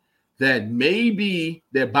me that maybe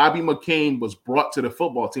that Bobby McCain was brought to the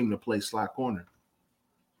football team to play slot corner.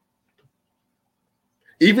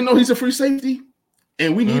 Even though he's a free safety,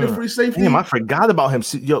 and we need a free safety. Damn, I forgot about him.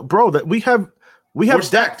 Yo, bro, that we have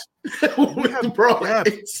stacked. Bro,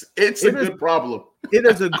 it's a good problem. It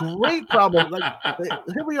is a great problem. Like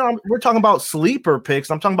here we are. We're talking about sleeper picks.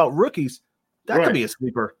 I'm talking about rookies. That could be a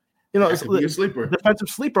sleeper. You know, it's a sleeper, defensive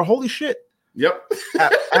sleeper. Holy shit! Yep.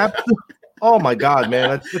 Oh my god,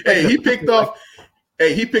 man! He picked off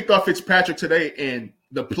Fitzpatrick today, and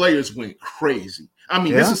the players went crazy. I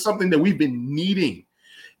mean, this is something that we've been needing.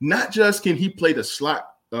 Not just can he play the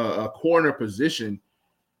slot corner position,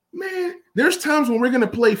 man. There's times when we're going to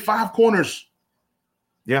play 5 corners,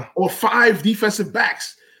 or 5 defensive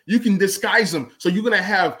backs. You can disguise them, so you're going to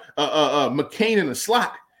have McCain in the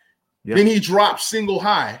slot. Then he drops single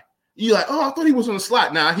high. You're like, oh, I thought he was on the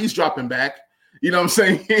slot. Nah, he's dropping back. You know what I'm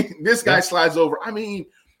saying? This guy slides over. I mean,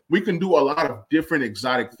 we can do a lot of different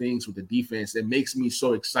exotic things with the defense that makes me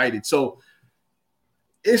so excited. So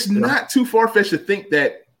it's not too far-fetched to think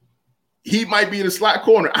that he might be in the slot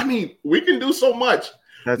corner. I mean, we can do so much.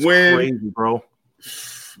 That's crazy, bro.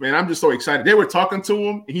 Man, I'm just so excited. They were talking to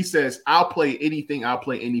him, and he says, I'll play anything. I'll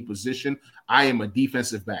play any position. I am a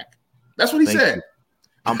defensive back. That's what he said.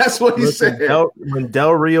 That's what he said. When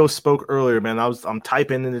Del Rio spoke earlier, man, I'm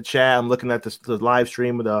typing in the chat. I'm looking at the live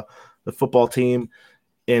stream of the football team,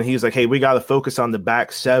 and he's like, hey, we got to focus on the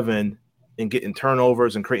back 7 and getting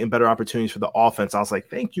turnovers and creating better opportunities for the offense. I was like,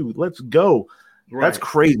 thank you. Let's go. Right. That's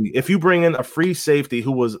crazy. If you bring in a free safety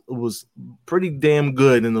who was pretty damn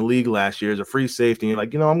good in the league last year as a free safety, and you're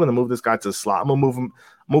like, you know, I'm going to move this guy to the slot. I'm going to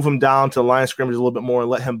move him down to the line of scrimmage a little bit more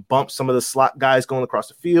and let him bump some of the slot guys going across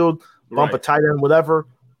the field, bump a tight end, whatever.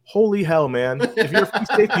 Holy hell, man. If you're a free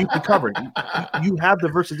safety, you can cover it. You have the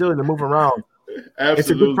versatility to move around. Absolutely. It's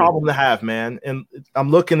a good problem to have, man. And I'm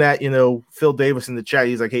looking at, Phil Davis in the chat.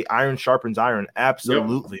 He's like, hey, iron sharpens iron.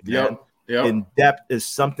 Absolutely, man. Yep. And depth is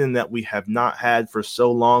something that we have not had for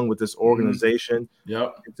so long with this organization.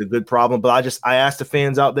 It's a good problem. But I asked the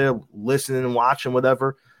fans out there listening and watching,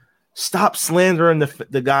 whatever, stop slandering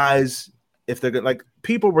the guys. If they're like,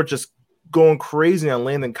 people were just going crazy on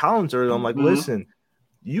Landon Collins earlier. I'm like, listen,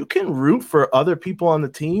 you can root for other people on the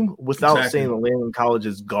team without saying that Landon Collins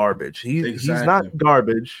is garbage. He's not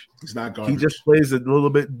garbage. He's not garbage. He just plays a little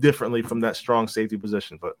bit differently from that strong safety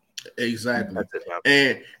position. But Exactly. That's it,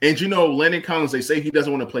 man. And Landon Collins, they say he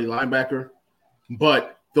doesn't want to play linebacker,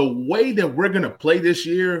 but the way that we're going to play this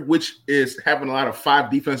year, which is having a lot of 5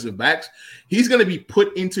 defensive backs, he's going to be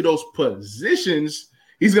put into those positions.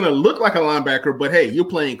 He's going to look like a linebacker, but hey, you're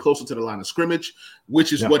playing closer to the line of scrimmage,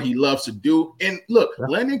 which is what he loves to do. And look,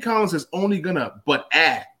 Landon Collins is only going to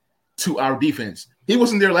add to our defense. He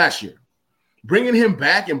wasn't there last year. Bringing him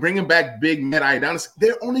back and bringing back big Matt Ioannidis,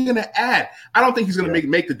 they're only going to add. I don't think he's going to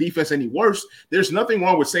make the defense any worse. There's nothing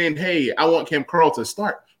wrong with saying, hey, I want Cam Curl to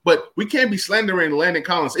start. But we can't be slandering Landon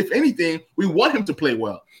Collins. If anything, we want him to play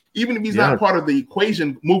well. Even if he's not part of the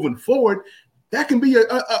equation moving forward, that can be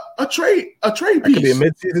a trade piece. That could be a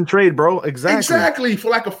midseason trade, bro. Exactly. For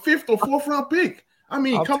like a 5th or 4th round pick. I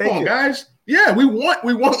mean, come on, guys. Yeah, we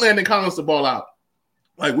want Landon Collins to ball out.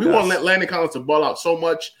 Like, we want Landon Collins to ball out so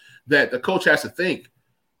much that the coach has to think,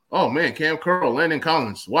 oh, man, Cam Curl, Landon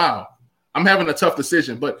Collins, wow. I'm having a tough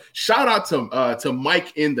decision. But shout out to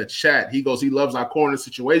Mike in the chat. He goes, he loves our corner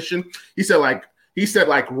situation. He said, like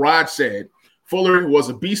Rod said, Fuller was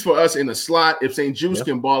a beast for us in the slot. If St. Juice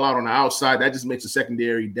can ball out on the outside, that just makes the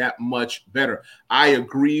secondary that much better. I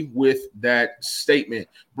agree with that statement.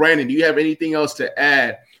 Brandon, do you have anything else to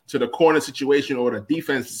add to the corner situation or the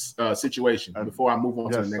defense situation before I move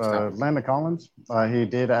on to the next topic? Landon Collins, he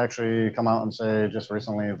did actually come out and say just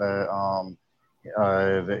recently that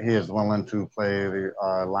he is willing to play the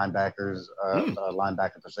linebacker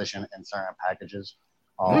position in certain packages.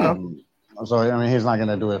 So, I mean, he's not going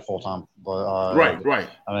to do it full time. But right.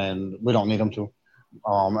 I mean, we don't need him to.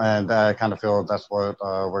 And I kind of feel that's what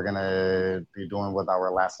we're going to be doing with our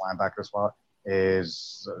last linebacker spot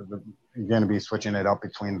is going to be switching it up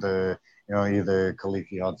between the, either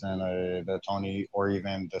Khaliki Hudson or the Tony or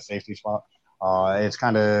even the safety spot. It's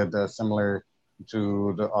kind of similar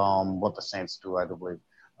to the, what the Saints do, I believe.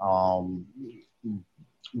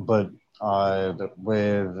 But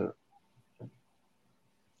with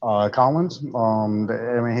Collins, I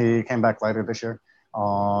mean, he came back later this year,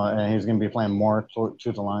 and he's going to be playing more to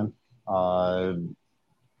the line. I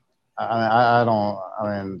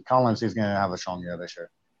mean, Collins, he's going to have a strong year this year,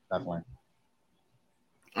 definitely.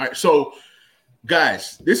 All right, so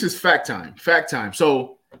guys, this is fact time.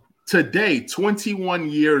 So today, 21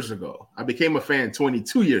 years ago, I became a fan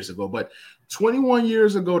 22 years ago, but 21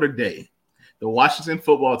 years ago today, the Washington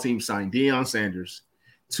football team signed Deion Sanders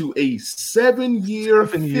to a 7-year,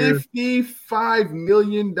 $55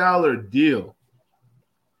 million deal.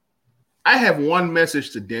 I have one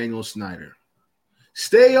message to Daniel Snyder.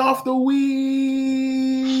 Stay off the weed.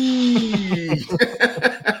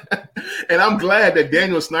 And I'm glad that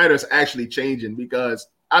Daniel Snyder is actually changing because,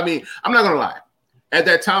 I mean, I'm not going to lie. At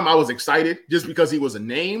that time, I was excited just because he was a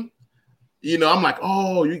name. I'm like,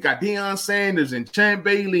 oh, you got Deion Sanders and Champ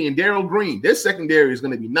Bailey and Darrell Green. This secondary is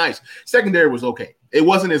going to be nice. Secondary was okay. It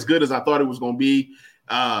wasn't as good as I thought it was going to be.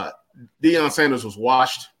 Deion Sanders was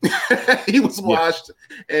washed. He was washed.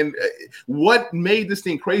 And what made this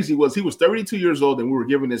thing crazy was he was 32 years old and we were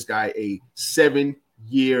giving this guy a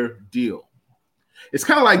 7-year deal. It's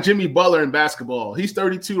kind of like Jimmy Butler in basketball. He's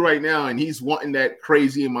 32 right now and he's wanting that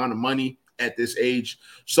crazy amount of money at this age.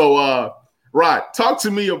 So, Rod, talk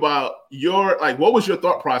to me about what was your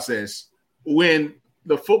thought process when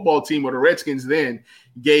the football team or the Redskins then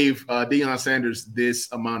gave Deion Sanders this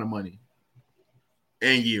amount of money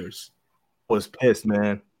and years? I was pissed,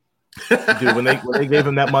 man. Dude, when they gave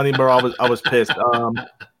him that money, bro, I was pissed.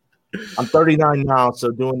 I'm 39 now,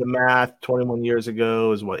 so doing the math, 21 years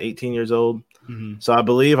ago is 18 years old. Mm-hmm. So I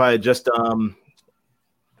believe I had just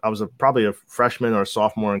I was probably a freshman or a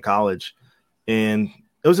sophomore in college, and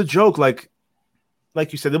it was a joke. Like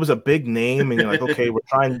you said, it was a big name, and you're like, okay, we're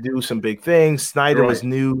trying to do some big things. Snyder was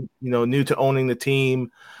new to owning the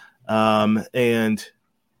team, and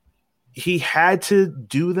he had to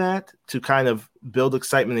do that to kind of build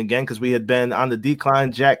excitement again because we had been on the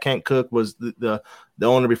decline. Jack Kent Cook was the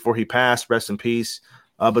owner before he passed, rest in peace.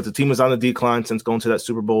 But the team was on the decline since going to that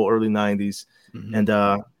Super Bowl early 90s. Mm-hmm.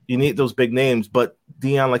 And you need those big names. But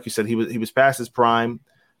Deion, like you said, he was past his prime.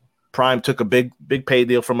 Prime took a big pay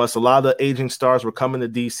deal from us. A lot of the aging stars were coming to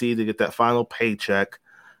DC to get that final paycheck.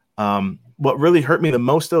 What really hurt me the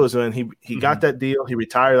most, though, is when he got that deal. He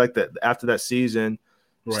retired like that after that season.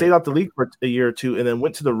 Right. Stayed out the league for a year or two, and then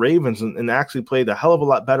went to the Ravens and actually played a hell of a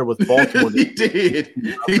lot better with Baltimore. He did.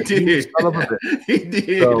 He did.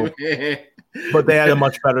 So, but they had a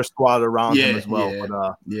much better squad around him as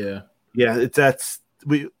well. Yeah.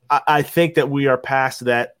 But I think that we are past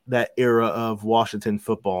that era of Washington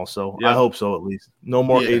football. So I hope so, at least. No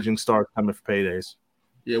more aging stars coming for paydays.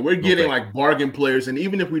 Yeah, we're getting like bargain players, and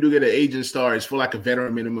even if we do get an agent star, it's for like a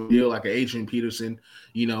veteran minimum deal, like an Adrian Peterson,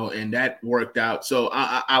 and that worked out. So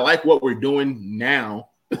I like what we're doing now,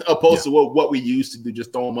 opposed to what we used to do,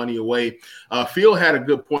 just throwing money away. Phil had a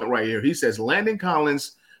good point right here. He says Landon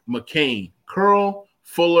Collins, McCain, Curl,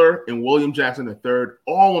 Fuller, and William Jackson III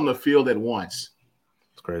all on the field at once.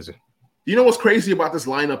 It's crazy. You know what's crazy about this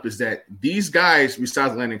lineup is that these guys,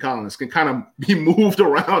 besides Landon Collins, can kind of be moved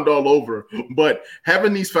around all over. But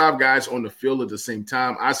having these 5 guys on the field at the same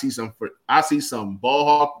time, I see some ball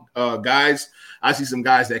hawk guys. I see some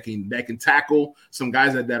guys that can tackle, some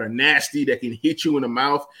guys that are nasty, that can hit you in the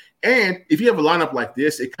mouth. And if you have a lineup like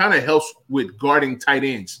this, it kind of helps with guarding tight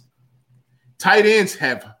ends. Tight ends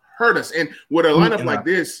have hurt us, and with a lineup like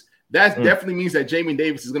this, that definitely means that Jamin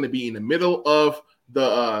Davis is going to be in the middle of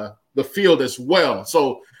the field as well.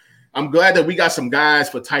 So I'm glad that we got some guys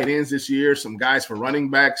for tight ends this year, some guys for running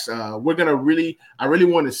backs. I really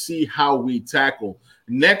want to see how we tackle.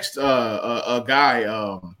 Next, a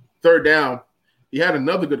guy, third down, he had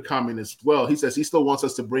another good comment as well. He says he still wants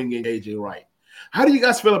us to bring in KJ Wright. How do you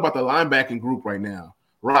guys feel about the linebacking group right now?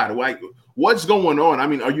 Rod, like, what's going on? I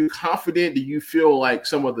mean, are you confident? Do you feel like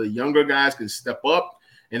some of the younger guys can step up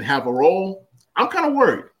and have a role? I'm kind of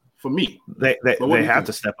worried. For me, they have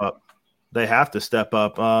to step up. They have to step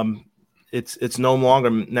up. It's no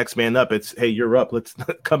longer next man up. It's, hey, you're up. Let's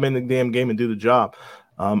come in the damn game and do the job.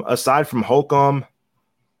 Aside from Holcomb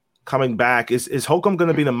coming back, is Holcomb going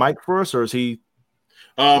to be the Mike for us, or is he?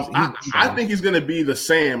 I think he's going to be the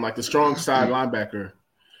Sam, like the strong side linebacker.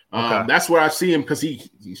 That's where I see him, because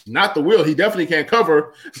he's not the Will. He definitely can't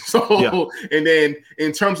cover. So, and then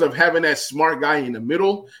in terms of having that smart guy in the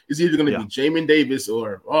middle, is either going to be Jamin Davis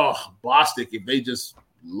or Bostic, if they just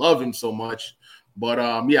love him so much. But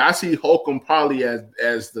I see Holcomb probably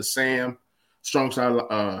as the Sam strong side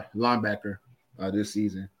linebacker this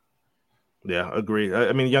season. Yeah, agree.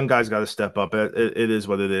 I mean, young guys got to step up. It is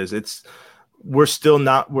what it is. We're still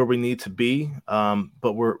not where we need to be,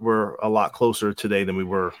 but we're a lot closer today than we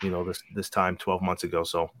were, this time 12 months ago.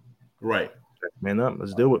 So, right, man up,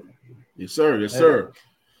 let's do it. Yes, sir. Yes, sir.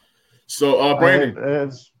 So,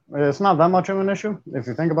 Brandon, it's not that much of an issue if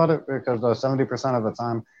you think about it, because 70% of the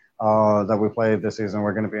time that we played this season,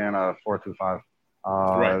 we're going to be in a 4-2-5.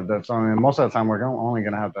 Right. So, I mean, most of the time we're only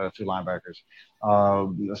going to have the 2 linebackers.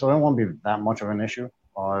 So it won't be that much of an issue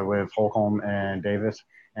with Holcomb and Davis.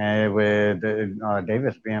 And with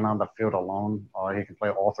Davis being on the field alone, he can play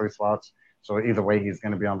all 3 slots. So either way, he's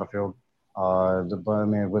going to be on the field. But I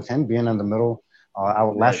mean, with him being in the middle,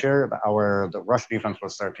 last year the rush defense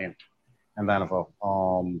was 13th in the NFL.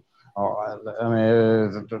 I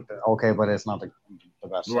mean, it's okay, but it's not the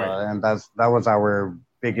best. Right. And that was our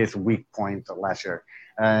biggest weak point last year.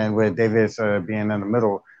 And with Davis being in the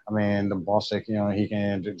middle, I mean, the Bostic, he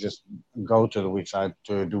can just go to the weak side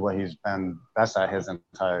to do what he's been best at his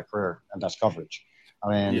entire career, and that's coverage.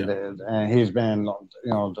 I mean, and he's been,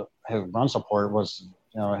 his run support was,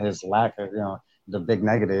 his lack of, the big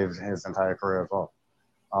negative his entire career as well.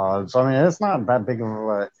 So, I mean, it's not that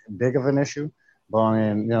big of an issue. But,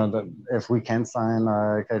 I mean, if we can sign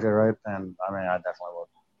KJ Wright, then, I mean, I definitely would.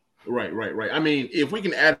 Right. I mean, if we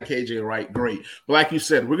can add KJ Wright, great. But like you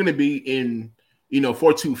said, we're going to be in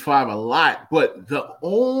 4-2-5 a lot, but the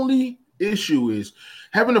only issue is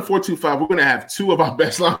having a 4-2-5. We're going to have 2 of our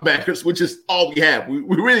best linebackers, which is all we have. We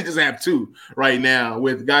really just have 2 right now,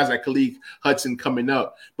 with guys like Khalif Hudson coming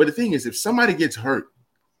up. But the thing is, if somebody gets hurt,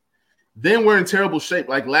 then we're in terrible shape.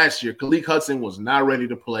 Like last year, Khalif Hudson was not ready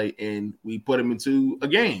to play, and we put him into a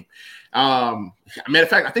game. Matter of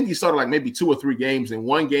fact, I think he started like maybe 2 or 3 games. In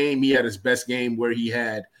one game, he had his best game where he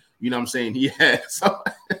had, he had some –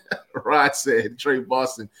 Rod said Trey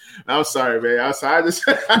Boston. I'm sorry, man. I just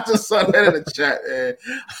saw that in the chat, man.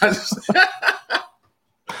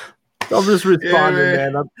 I'm just responding,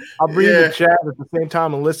 man. I'm reading the chat at the same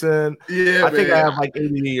time and listening. Yeah, I think I have like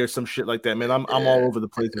ADD or some shit like that, man. I'm all over the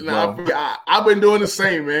place as well. I've been doing the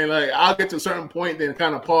same, man. Like I'll get to a certain point, then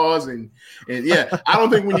kind of pause and I don't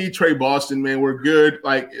think we need Trey Boston, man. We're good.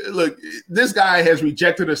 Like, look, this guy has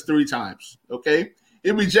rejected us 3 times. Okay.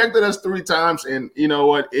 It rejected us 3 times, and you know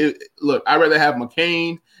what? Look, I'd rather have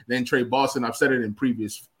McCain than Trey Boston. I've said it in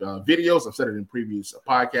previous videos. I've said it in previous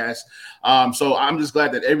podcasts. So I'm just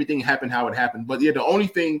glad that everything happened how it happened. But the only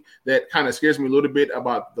thing that kind of scares me a little bit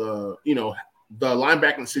about the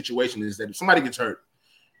linebacking situation is that if somebody gets hurt,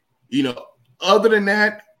 other than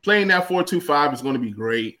that, playing that 4-2-5 is going to be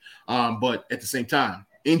great. But at the same time,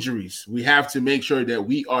 injuries. We have to make sure that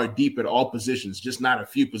we are deep at all positions, just not a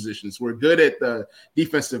few positions. We're good at the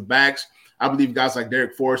defensive backs. I believe guys like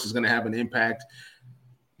Derek Forrest is going to have an impact.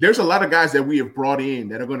 there's a lot of guys that we have brought in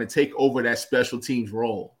that are going to take over that special teams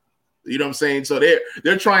role. You know what I'm saying? So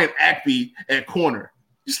they're trying Akpe at corner.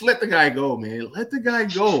 Just let the guy go, man. Let the guy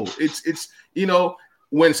go. It's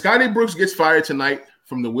when Scotty Brooks gets fired tonight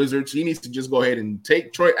from the Wizards, he needs to just go ahead and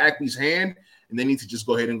take Troy Akpe's hand, and they need to just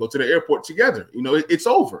go ahead and go to the airport together. It's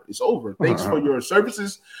over. It's over. Thanks for your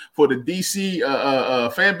services for the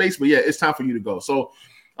DC fan base, but yeah, it's time for you to go. So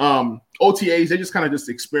OTAs, they're just kind of just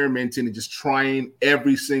experimenting and just trying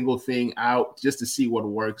every single thing out just to see what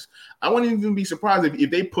works. I wouldn't even be surprised if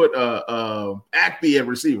they put Akpe at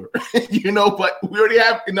receiver, but we already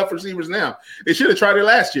have enough receivers now. They should have tried it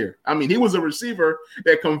last year. I mean, he was a receiver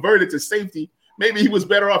that converted to safety. Maybe he was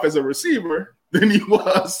better off as a receiver than he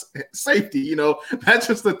was safety. That's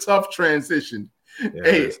just a tough transition.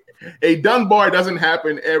 Yeah, a Dunbar doesn't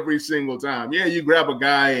happen every single time. Yeah, you grab a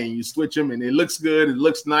guy and you switch him and it looks good, it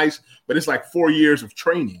looks nice, but it's like 4 years of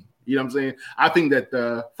training. You know what I'm saying? I think that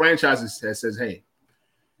the franchise says, hey,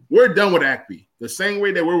 we're done with Akpe. The same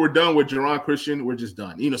way that we were done with Jerron Christian, we're just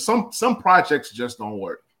done. Some projects just don't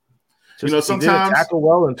work. Sometimes he didn't tackle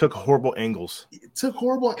well and took horrible angles.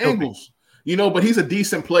 But he's a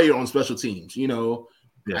decent player on special teams. Yeah.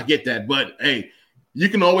 I get that. But, hey, you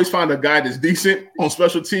can always find a guy that's decent on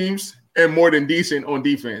special teams and more than decent on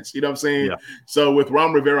defense. You know what I'm saying? Yeah. So with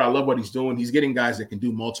Ron Rivera, I love what he's doing. He's getting guys that can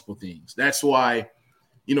do multiple things. That's why,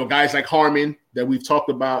 guys like Harmon that we've talked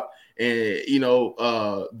about and,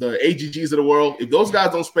 the AGGs of the world, if those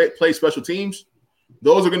guys don't play special teams,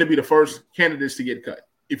 those are going to be the first candidates to get cut.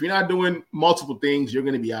 If you're not doing multiple things, you're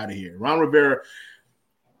going to be out of here. Ron Rivera.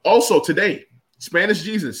 Also today, Spanish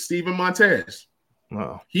Jesus, Steven Montez.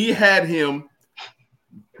 Wow. He had him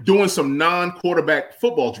doing some non-quarterback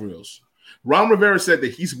football drills. Ron Rivera said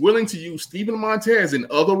that he's willing to use Steven Montez in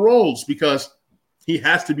other roles because he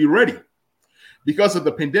has to be ready. Because of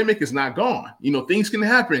the pandemic is not gone. Things can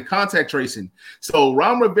happen, contact tracing. So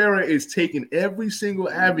Ron Rivera is taking every single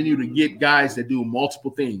avenue to get guys that do multiple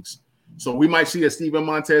things. So we might see a Steven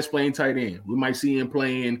Montez playing tight end. We might see him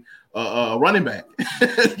playing running back.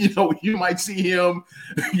 You might see him,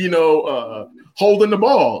 holding the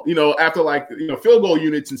ball, after field goal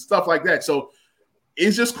units and stuff like that. So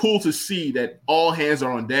it's just cool to see that all hands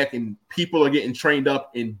are on deck and people are getting trained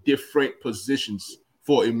up in different positions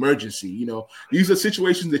for emergency. These are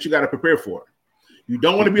situations that you got to prepare for. You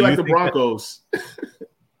don't want to be like the Broncos.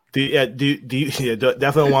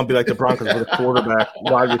 Definitely want to be like the Broncos with a quarterback,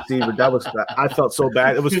 wide receiver. I felt so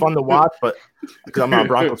bad. It was fun to watch, but because I'm not a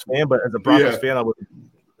Broncos fan, but as a Broncos fan,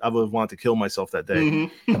 I would want to kill myself that day.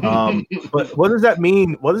 Mm-hmm. But what does that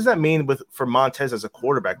mean? What does that mean for Montez as a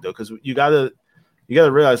quarterback, though? Because you gotta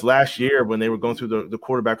realize last year when they were going through the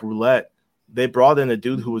quarterback roulette, they brought in a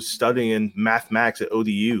dude who was studying mathematics at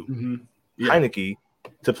ODU, mm-hmm. Heineke,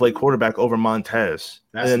 to play quarterback over Montez.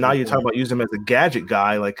 And then now you're talking about using him as a gadget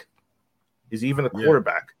guy. Like, is he even a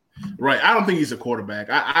quarterback? Right. I don't think he's a quarterback.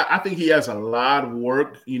 I think he has a lot of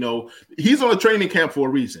work. He's on a training camp for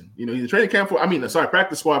a reason. He's a training camp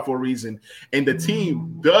practice squad for a reason. And the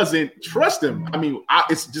team doesn't trust him.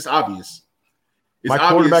 It's just obvious. My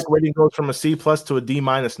quarterback rating goes from a C+ to a D-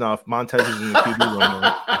 now if Montez is in the QB room.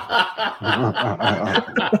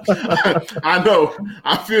 I know.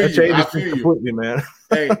 I feel you completely, man.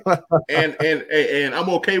 Hey, and I'm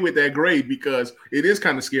okay with that grade because it is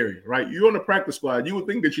kind of scary, right? You're on the practice squad. You would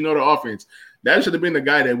think that you know the offense. That should have been the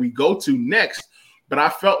guy that we go to next. But I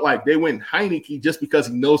felt like they went Heineke just because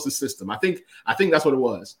he knows the system. I think that's what it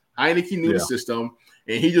was. Heineke knew the system.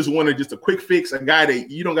 And he just wanted just a quick fix, a guy that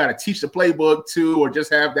you don't got to teach the playbook to or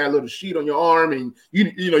just have that little sheet on your arm and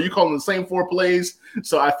you call them the same 4 plays.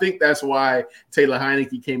 So I think that's why Taylor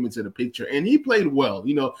Heineke came into the picture. And he played well.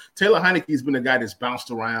 Taylor Heineke's been a guy that's bounced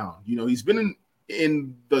around. He's been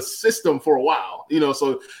in the system for a while,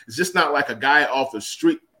 so it's just not like a guy off the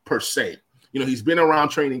street per se. He's been around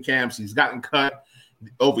training camps. He's gotten cut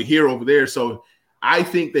over here, over there. So I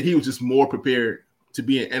think that he was just more prepared to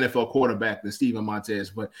be an NFL quarterback than Steven Montez.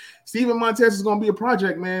 But Steven Montez is going to be a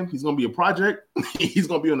project, man. He's going to be a project. He's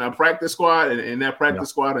going to be on that practice squad and that practice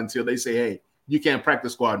squad until they say, hey, you can't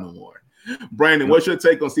practice squad no more. Brandon, what's your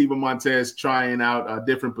take on Steven Montez trying out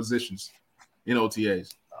different positions in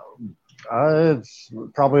OTAs? It's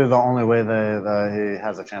probably the only way that he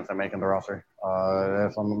has a chance at making the roster.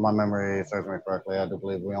 If my memory serves me correctly, I do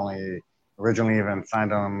believe we only originally even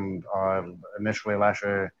signed him initially last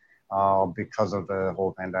year because of the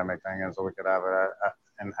whole pandemic thing, and so we could have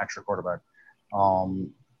an extra quarterback.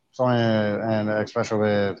 And especially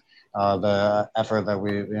with the effort that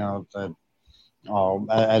we,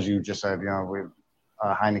 as you just said,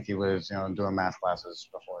 Heineke was, doing math classes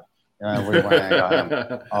before. We went and got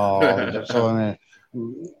him.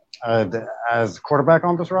 As quarterback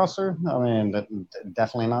on this roster, I mean,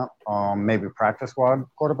 definitely not. Maybe practice squad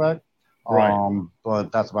quarterback. Right.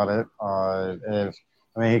 But that's about it.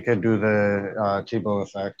 He could do the Tebow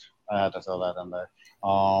effect. I had to throw that in there.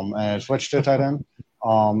 And switch to tight end.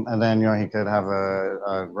 And then he could have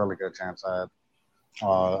a really good chance at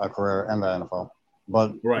a career in the NFL.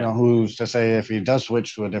 But Right. Who's to say if he does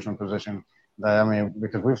switch to a different position?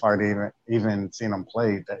 Because we've already even seen him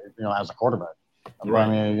play, as a quarterback.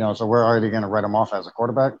 Right. So we're already going to write him off as a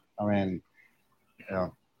quarterback. He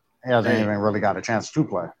hasn't even really got a chance to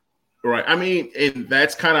play. Right. I mean, and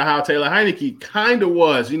that's kind of how Taylor Heineke kind of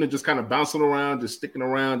was, just kind of bouncing around, just sticking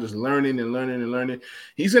around, just learning and learning and learning.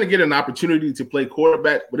 He's going to get an opportunity to play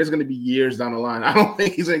quarterback, but it's going to be years down the line. I don't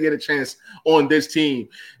think he's going to get a chance on this team.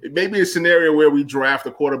 It may be a scenario where we draft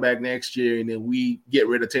a quarterback next year and then we get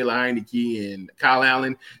rid of Taylor Heineke and Kyle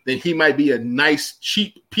Allen. Then he might be a nice,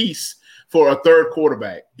 cheap piece for a third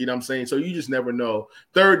quarterback. You know what I'm saying? So you just never know.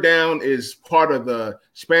 Third down is part of the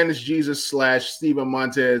Spanish Jesus / Steven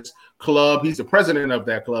Montez club. He's the president of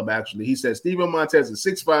that club, actually. He says Steven Montez is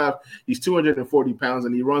 6'5", he's 240 pounds,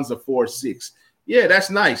 and he runs a 4.6. Yeah, that's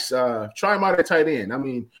nice. Try him out at tight end. I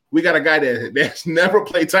mean, we got a guy that's never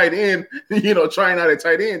played tight end, trying out at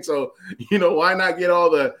tight end. So, why not get all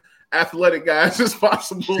the athletic guys as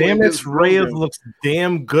possible? Samus Reyes looks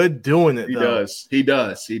damn good doing it, though. He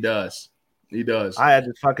does. I had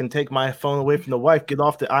to fucking take my phone away from the wife, get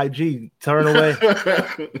off the IG, turn away.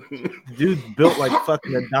 Dude's built like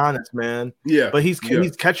fucking Adonis, man. Yeah. But he's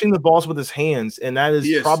catching the balls with his hands, and that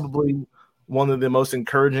is probably one of the most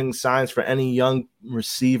encouraging signs for any young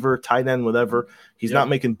receiver, tight end, whatever. He's not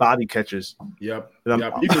making body catches. Yep.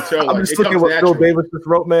 You can tell. I'm just looking at what Phil Davis just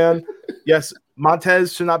wrote, man. Yes,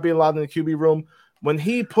 Montez should not be allowed in the QB room. When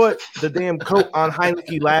he put the damn coat on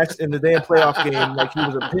Heineke last in the damn playoff game, like he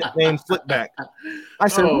was a pit name slickback, I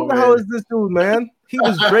said, "Who the hell is this dude, man?" He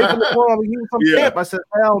was breaking the ball. He was from camp. I said,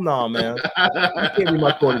 "Hell no, man! You can't be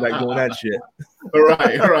my quarterback doing that shit." All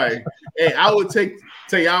right. Hey, I would take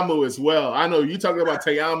Te'amu as well. I know you talking about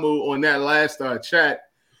Te'amu on that last chat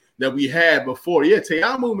that we had before. Yeah,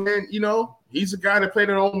 Te'amu, man. He's a guy that played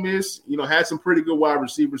at Ole Miss, had some pretty good wide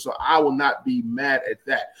receivers, so I will not be mad at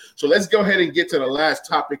that. So let's go ahead and get to the last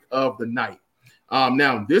topic of the night.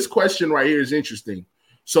 Now, this question right here is interesting.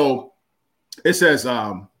 So it says,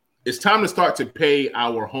 it's time to start to pay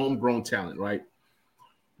our homegrown talent, right?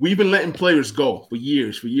 We've been letting players go for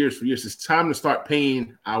years. It's time to start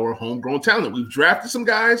paying our homegrown talent. We've drafted some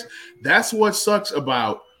guys. That's what sucks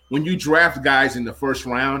about when you draft guys in the first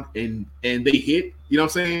round and they hit, you know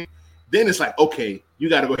what I'm saying? Then it's like, okay, you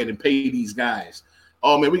got to go ahead and pay these guys.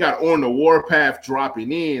 Oh, man, we got On the Warpath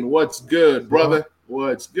dropping in. What's good, brother?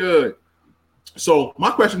 What's good? So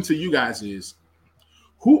my question to you guys is,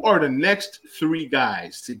 who are the next 3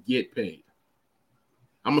 guys to get paid?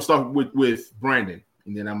 I'm going to start with Brandon,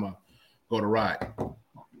 and then I'm going to go to Rod.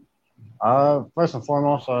 First and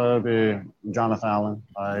foremost, it'd be Jonathan Allen.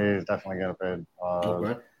 He's definitely getting paid.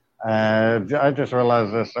 Okay. I just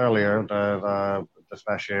realized this earlier that this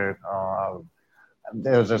past year,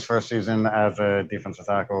 it was his first season as a defensive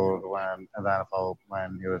tackle in the NFL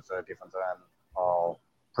when he was a defensive end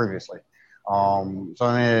previously.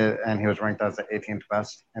 And he was ranked as the 18th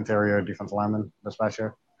best interior defensive lineman this past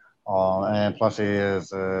year. And plus he is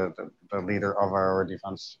the leader of our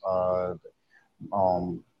defense.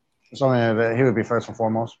 He would be first and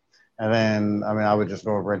foremost. And then, I would just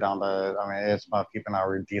go right down it's about keeping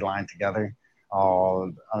our D-line together. Both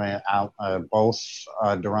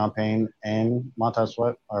Deron Payne and Montez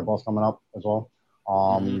Sweat are both coming up as well.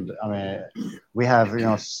 We have,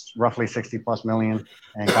 roughly 60+ million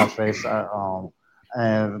in cap space.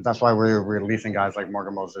 And that's why we're releasing guys like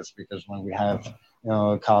Morgan Moses, because when we have,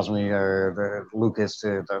 Cosme or Lucas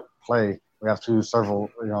to play, we have to several,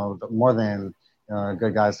 more than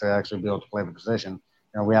good guys to actually be able to play the position.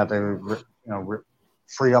 We have to,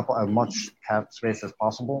 free up as much cap space as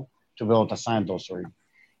possible to be able to sign those 3.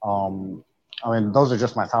 Those are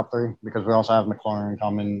just my top 3 because we also have McLaurin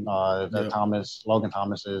coming. Logan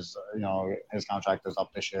Thomas is, his contract is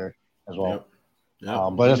up this year as well.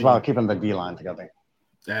 But it's about keeping the D-line together.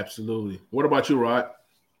 Absolutely. What about you, Rod?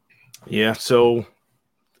 Yeah, so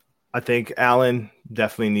I think Allen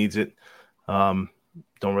definitely needs it. Don't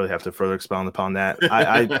really have to further expound upon that.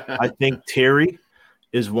 I think Terry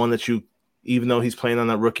is one that you, even though he's playing on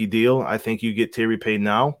that rookie deal, I think you get Terry paid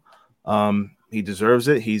now. He deserves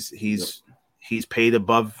it. He's played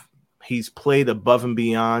above and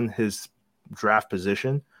beyond his draft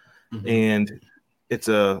position, and it's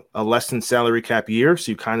a less than salary cap year,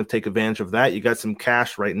 so you kind of take advantage of that. You got some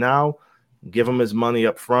cash right now. Give him his money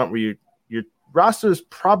up front, where roster is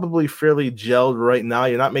probably fairly gelled right now.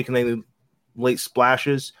 You're not making any late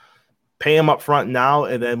splashes. Pay him up front now,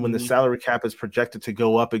 and then when the salary cap is projected to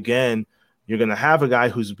go up again, you're going to have a guy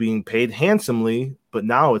who's being paid handsomely, but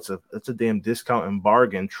now it's a damn discount and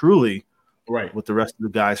bargain, truly, right, with the rest of the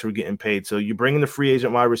guys who are getting paid. So you bring in the free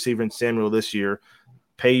agent wide receiver in Samuel this year,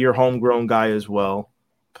 pay your homegrown guy as well,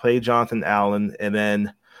 play Jonathan Allen, and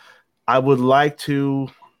then I would like to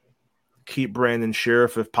keep Brandon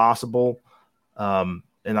Sheriff if possible.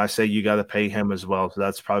 And I say you got to pay him as well. So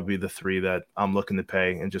that's probably the three that I'm looking to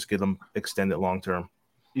pay and just get them extended long term.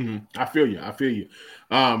 I feel you.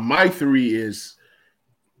 My three is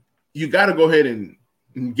you got to go ahead and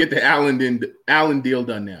get the Allen deal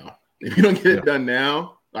done now. If you don't get it done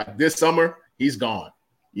now, like this summer, he's gone.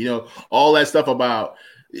 All that stuff about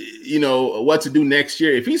what to do next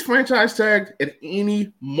year. If he's franchise tagged at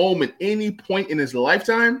any moment, any point in his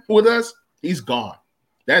lifetime with us, he's gone.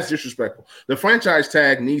 That's disrespectful. The franchise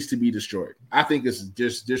tag needs to be destroyed. I think it's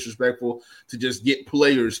just disrespectful to just get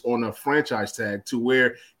players on a franchise tag to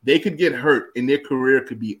where they could get hurt and their career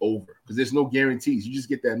could be over because there's no guarantees. You just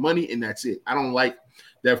get that money and that's it. I don't like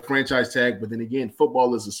that franchise tag. But then again,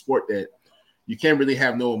 football is a sport that you can't really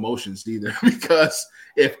have no emotions either because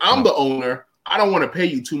if I'm the owner, I don't want to pay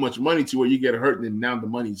you too much money to where you get hurt and then now the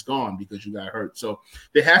money's gone because you got hurt. So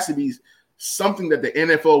there has to be something that the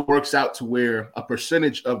NFL works out to where a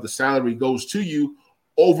percentage of the salary goes to you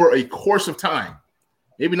over a course of time.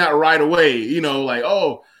 Maybe not right away, like,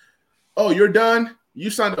 oh, you're done. You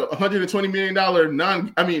signed a $120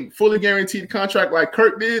 million fully guaranteed contract like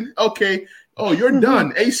Kirk did. Okay. Oh, you're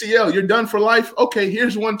done. ACL, you're done for life. Okay,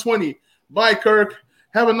 here's 120. Bye, Kirk.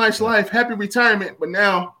 Have a nice life. Happy retirement. But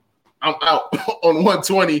now I'm out on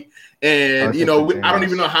 120. And, I don't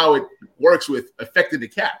even know how it works with affecting the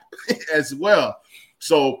cap as well.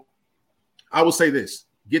 So I will say this.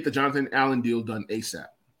 Get the Jonathan Allen deal done ASAP.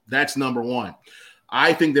 That's number one.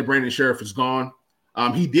 I think that Brandon Sheriff is gone.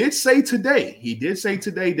 He did say today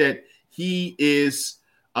that he is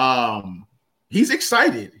he's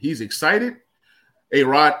excited. He's excited. Hey,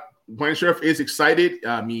 Rod, Brandon Sheriff is excited.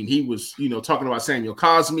 I mean, he was, talking about Samuel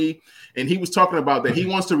Cosme, and he was talking about that he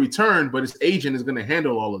wants to return, but his agent is going to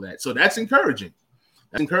handle all of that. So that's encouraging.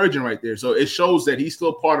 That's encouraging right there. So it shows that he's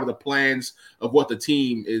still part of the plans of what the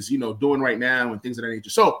team is, doing right now and things of that nature.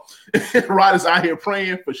 So Rod is out here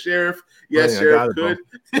praying for Sheriff. Yes, Sheriff could.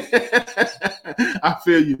 I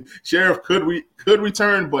feel you. Sheriff could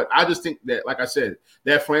return, but I just think that, like I said,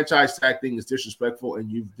 that franchise tag thing is disrespectful,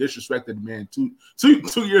 and you've disrespected the man two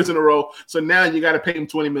years in a row. So now you got to pay him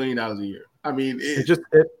 $20 million a year. I mean,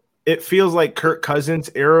 it feels like Kirk Cousins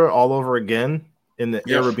era all over again, in the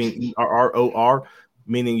era being ERROR,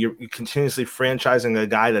 meaning you're continuously franchising a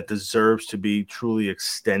guy that deserves to be truly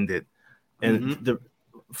extended. And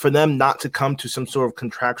for them not to come to some sort of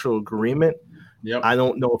contractual agreement, I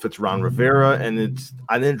don't know if it's Ron Rivera, and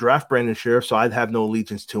I didn't draft Brandon Sheriff, so I'd have no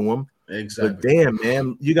allegiance to him. Exactly. But damn,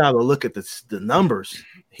 man, you got to look at the numbers.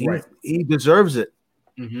 He deserves it.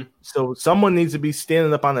 So someone needs to be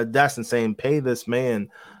standing up on a desk and saying, pay this man.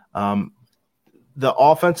 The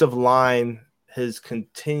offensive line has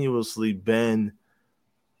continuously been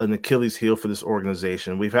an Achilles heel for this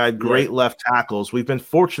organization. We've had great left tackles. We've been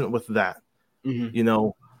fortunate with that,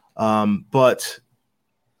 but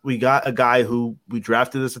we got a guy who we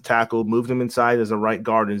drafted as a tackle, moved him inside as a right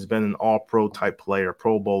guard, and has been an all-pro type player,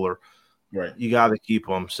 Pro Bowler. Right. You got to keep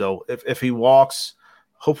him. So if he walks,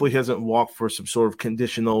 hopefully he doesn't walk for some sort of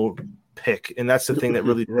conditional pick. And that's the thing that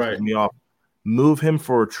really pisses me off. Move him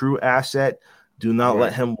for a true asset. Do not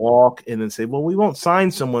let him walk and then say, well, we won't sign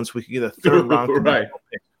someone so we can get a third round pick.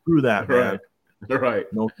 Screw that, man.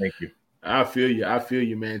 Right. No, thank you. I feel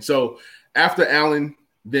you, man. So after Allen,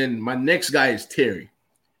 then my next guy is Terry.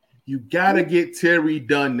 You got to get Terry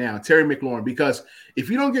done now, Terry McLaurin, because if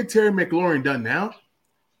you don't get Terry McLaurin done now,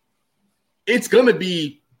 it's going to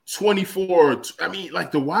be 24. I mean,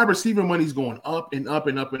 like the wide receiver money's going up and up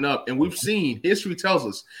and up and up. And we've seen, history tells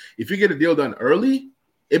us, if you get a deal done early,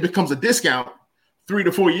 it becomes a discount 3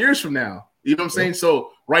 to 4 years from now. You know what I'm saying?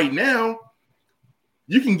 So right now,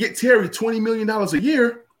 you can get Terry $20 million a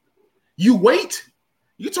year. You wait,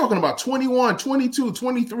 you're talking about 21, 22,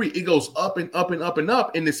 23. It goes up and up and up and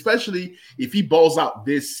up. And especially if he balls out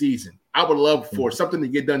this season, I would love for something to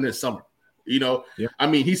get done this summer. I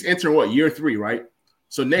mean, he's entering year 3, right?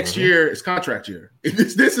 So next year is contract year. If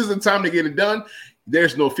this is the time to get it done.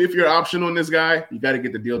 There's no 5th-year option on this guy. You got to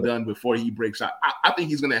get the deal done before he breaks out. I think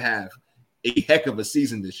he's going to have a heck of a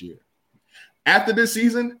season this year. After this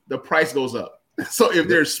season, the price goes up. So if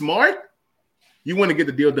they're smart, you want to get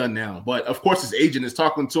the deal done now. But of course, his agent is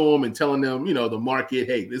talking to him and telling them, the market,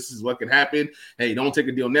 hey, this is what could happen. Hey, don't take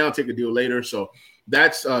a deal now, take a deal later. So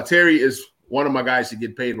that's Terry is one of my guys to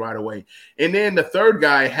get paid right away. And then the third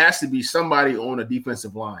guy has to be somebody on a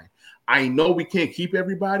defensive line. I know we can't keep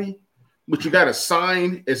everybody, but you got to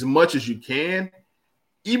sign as much as you can,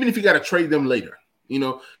 even if you got to trade them later.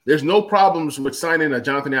 There's no problems with signing a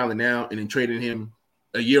Jonathan Allen now and then trading him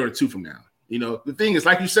a year or two from now. The thing is,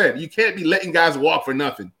 like you said, you can't be letting guys walk for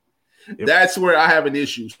nothing. Yep. That's where I have an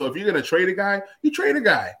issue. So if you're going to trade a guy, you trade a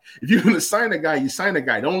guy. If you're going to sign a guy, you sign a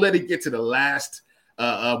guy. Don't let it get to the last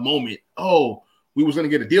moment. Oh, we was going to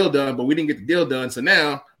get a deal done, but we didn't get the deal done. So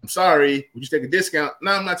now, I'm sorry, would you take a discount?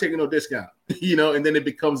 No, I'm not taking no discount. And then it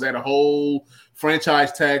becomes that whole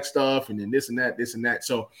franchise tag stuff and then this and that.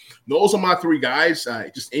 So those are my three guys.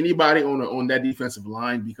 Just anybody on that defensive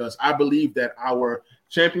line, because I believe that our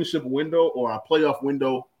championship window or our playoff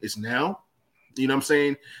window is now. You know what I'm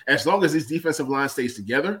saying? As long as this defensive line stays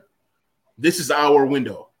together, this is our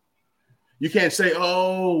window. You can't say,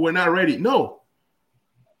 oh, we're not ready. No.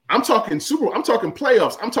 I'm talking Super Bowl. I'm talking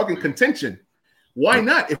playoffs. I'm talking contention. Why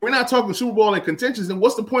not? If we're not talking Super Bowl and contentions, then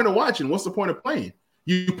what's the point of watching? What's the point of playing?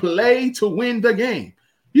 You play to win the game.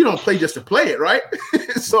 You don't play just to play it, right?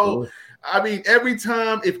 So, I mean, every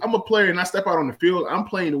time if I'm a player and I step out on the field, I'm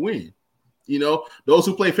playing to win. Those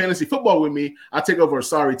who play fantasy football with me, I take over a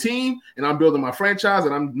sorry team and I'm building my franchise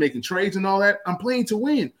and I'm making trades and all that. I'm playing to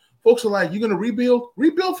win. Folks are like, you're going to rebuild?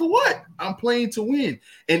 Rebuild for what? I'm playing to win.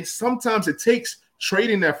 And sometimes it takes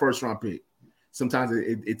trading that first round pick. Sometimes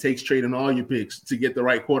it takes trading all your picks to get the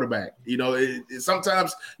right quarterback.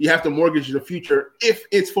 Sometimes you have to mortgage the future if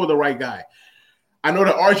it's for the right guy. I know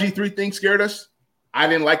the RG3 thing scared us. I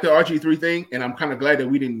didn't like the RG3 thing, and I'm kind of glad that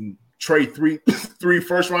we didn't trade three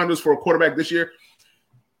first rounders for a quarterback this year.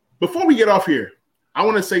 Before we get off here, I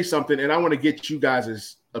want to say something, and I want to get you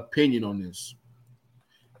guys' opinion on this.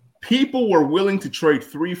 People were willing to trade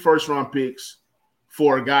 3 first-round picks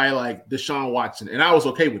for a guy like Deshaun Watson, and I was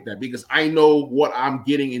okay with that because I know what I'm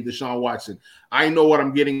getting in Deshaun Watson. I know what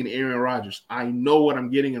I'm getting in Aaron Rodgers. I know what I'm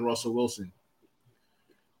getting in Russell Wilson.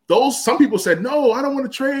 Some people said, no, I don't want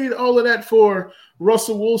to trade all of that for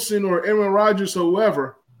Russell Wilson or Aaron Rodgers or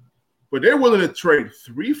whoever. But they're willing to trade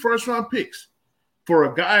 3 first-round picks for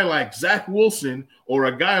a guy like Zach Wilson or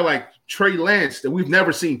a guy like Trey Lance that we've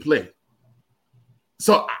never seen play.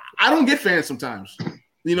 So I don't get fans sometimes.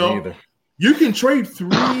 You can trade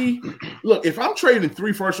 3. Look, if I'm trading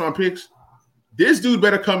 3 first-round picks, this dude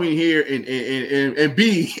better come in here and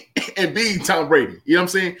be Tom Brady. You know what I'm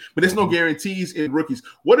saying? But there's no guarantees in rookies.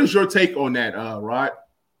 What is your take on that, Rod?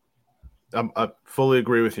 I fully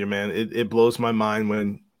agree with you, man. It blows my mind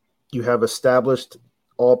when you have established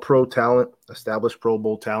all-pro talent, established Pro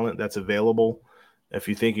Bowl talent that's available. If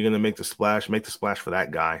you think you're going to make the splash for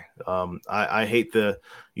that guy. I hate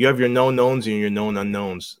you have your known knowns and your known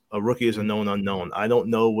unknowns. A rookie is a known unknown. I don't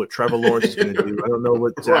know what Trevor Lawrence is going to do. I don't know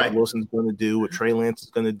what Zach Wilson's going to do, what Trey Lance is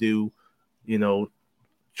going to do,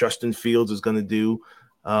 Justin Fields is going to do.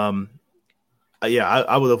 I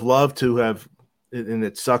would have loved to have, and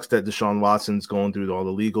it sucks that Deshaun Watson's going through all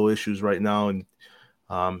the legal issues right now, and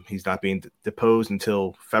he's not being deposed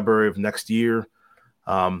until February of next year.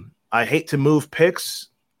 I hate to move picks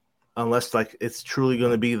unless it's truly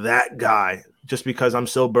going to be that guy, just because I'm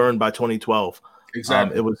so burned by 2012.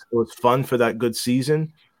 Exactly. It was fun for that good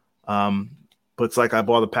season. But it's like I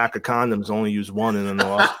bought a pack of condoms, only used one, and then the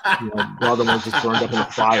other one just burned up in the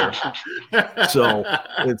fire. So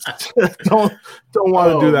it's don't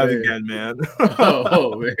want to do that again, man.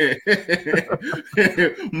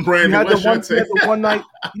 Man. Brandon,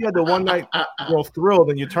 you had the one night thrilled,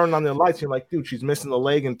 and you turn on the lights, and you're like, dude, she's missing a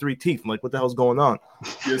leg and 3 teeth. I'm like, what the hell's going on?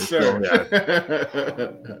 Yes, sir.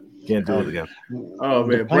 Can't do it again. Oh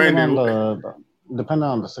man, Brandon. Depending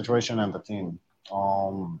on the situation and the team.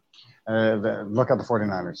 Look at the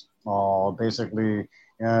 49ers. Basically,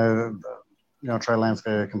 Trey Lance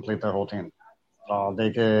could complete their whole team.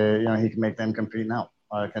 They could, he can make them compete now,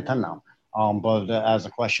 contend now. But as a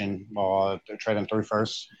question, trading 3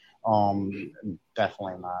 firsts,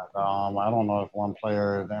 definitely not. I don't know if one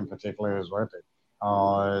player in particular is worth it.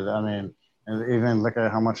 Even look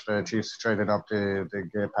at how much the Chiefs traded up to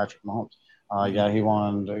get Patrick Mahomes. He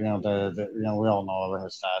won. We all know all of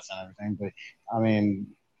his stats and everything, but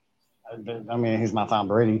he's not Tom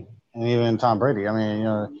Brady, and even Tom Brady.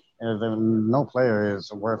 No player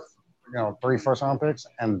is worth 3 first-round picks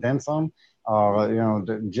and then some.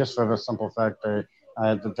 Just for the simple fact that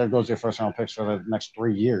there goes your first-round picks for the next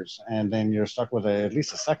 3 years, and then you're stuck with at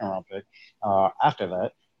least a second-round pick after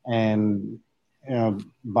that, and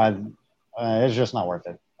it's just not worth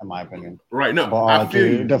it. in my opinion. Right. No, But I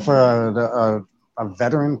feel you. For a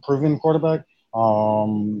veteran proven quarterback, I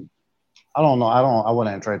don't know. I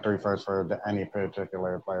wouldn't trade 3 firsts for any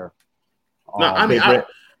particular player. No, I mean,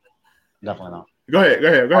 definitely not. Go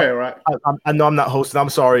ahead, right? I know I'm not hosting. I'm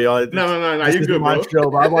sorry, y'all. No, This you're is good, my bro.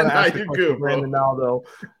 show, but I want to ask you're a question, good, Brandon. bro. Now, though,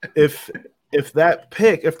 if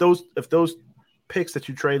those picks that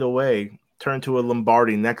you trade away turn to a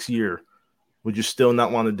Lombardi next year, would you still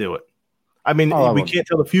not want to do it? I mean, we can't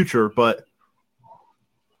tell the future, but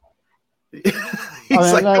I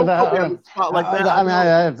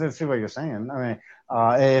see what you're saying. I mean,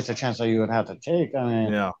 it's a chance that you would have to take. I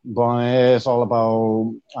mean, yeah. But it's all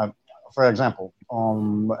about, for example,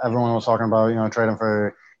 everyone was talking about trading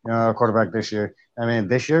for a quarterback this year. I mean,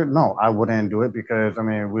 this year, no, I wouldn't do it because I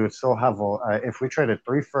mean we would still have if we traded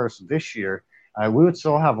 3 firsts this year, we would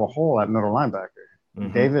still have a hole at middle linebacker.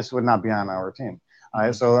 Mm-hmm. Davis would not be on our team.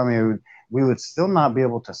 Mm-hmm. So I mean, we would still not be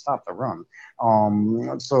able to stop the run.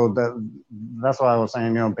 So that's why I was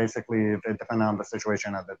saying, basically, depending on the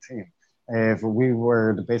situation of the team. If we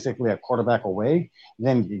were basically a quarterback away,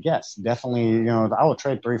 then yes, definitely, I would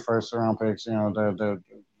trade 3 first-round picks, and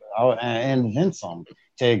then some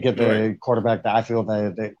to get the quarterback that I feel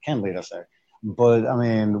that can lead us there. But I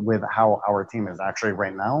mean, with how our team is actually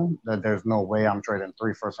right now, that there's no way I'm trading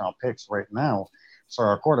 3 first-round picks right now for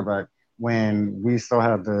our quarterback when we still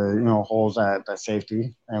have the holes at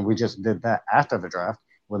safety, and we just did that after the draft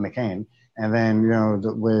with McCain, and then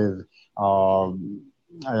with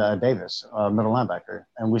Davis, middle linebacker,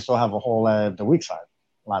 and we still have a hole at the weak side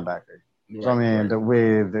linebacker. Right, so I mean,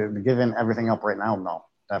 with giving everything up right now, no,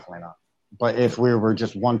 definitely not. But if we were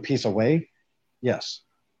just one piece away, yes.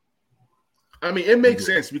 I mean, it makes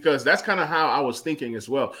sense because that's kind of how I was thinking as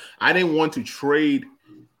well. I didn't want to trade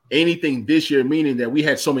anything this year, meaning that we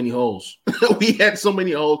had so many holes.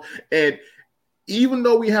 And even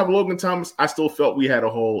though we have Logan Thomas, I still felt we had a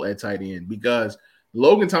hole at tight end because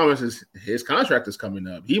Logan Thomas, his contract is coming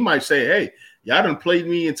up. He might say, hey, y'all done played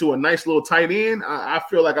me into a nice little tight end. I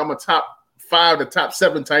feel like I'm a top 5 to top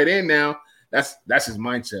 7 tight end now. That's his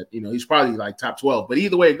mindset. He's probably like top 12. But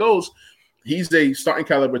either way it goes, he's a starting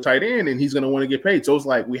caliber tight end, and he's going to want to get paid. So it's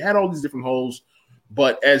like we had all these different holes.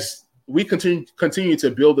 But as we continue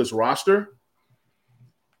to build this roster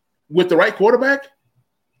with the right quarterback,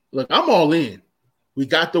 look, I'm all in. We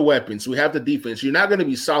got the weapons. We have the defense. You're not going to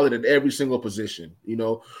be solid at every single position.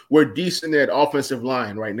 We're decent at offensive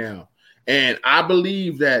line right now. And I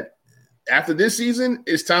believe that after this season,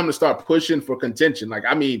 it's time to start pushing for contention. Like,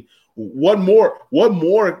 I mean, what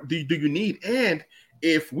more do you need? And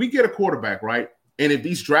if we get a quarterback, right, and if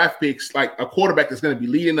these draft picks, like a quarterback that's going to be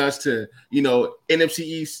leading us to, NFC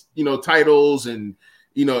East, titles and,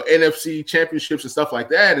 NFC championships and stuff like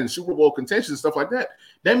that and Super Bowl contention and stuff like that,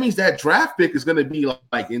 that means that draft pick is going to be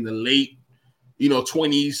like in the late,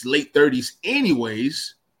 20s, late 30s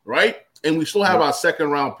anyways, right? And we still have our second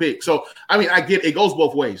round pick. So, I mean, I get it goes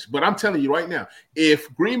both ways. But I'm telling you right now,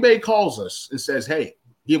 if Green Bay calls us and says, hey,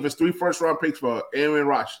 give us 3 first-round picks for Aaron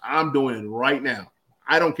Rodgers, I'm doing it right now.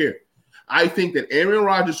 I don't care. I think that Aaron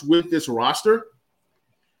Rodgers with this roster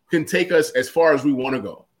can take us as far as we want to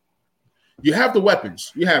go. You have the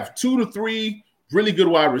weapons. You have 2 to 3 really good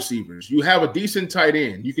wide receivers. You have a decent tight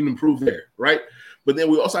end. You can improve there, right? But then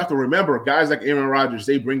we also have to remember guys like Aaron Rodgers,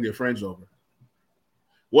 they bring their friends over.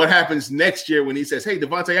 What happens next year when he says, hey,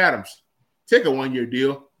 Devontae Adams, take a 1-year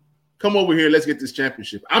deal. Come over here. Let's get this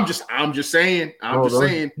championship. I'm just saying. Those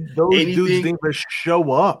anything, dudes didn't even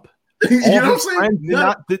show up. You know what I'm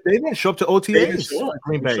saying? They didn't show up to OTAs. They didn't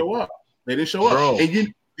show up. They didn't show up. And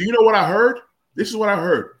you know what I heard? This is what I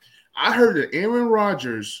heard. I heard that Aaron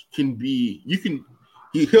Rodgers he'll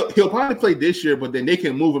probably play this year, but then they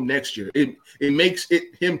can move him next year. It makes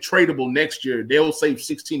him tradable next year. They'll save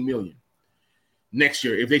 $16 million next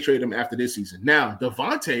year if they trade him after this season. Now,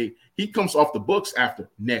 Devontae, he comes off the books after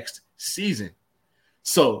next season.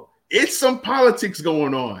 So it's some politics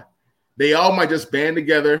going on. They all might just band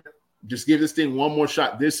together, just give this thing one more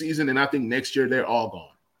shot this season, and I think next year they're all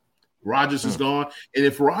gone. Rodgers is gone. And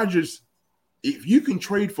if you can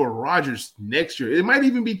trade for Rodgers next year, it might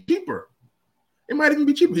even be cheaper.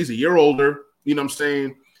 He's a year older, you know what I'm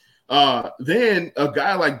saying? Then a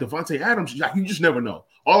guy like Devontae Adams, you just never know.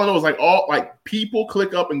 All I know is people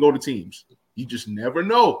click up and go to teams. You just never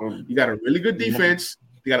know. You got a really good defense.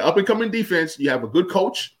 You got an up-and-coming defense. You have a good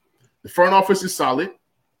coach. The front office is solid.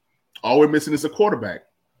 All we're missing is a quarterback.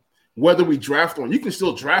 Whether we draft one, you can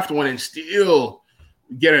still draft one and still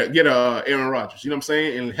get a Aaron Rodgers. You know what I'm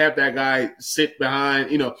saying? And have that guy sit behind.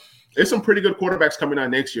 There's some pretty good quarterbacks coming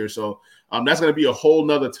out next year. So that's going to be a whole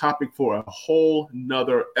nother topic for a whole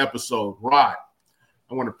nother episode. Rod,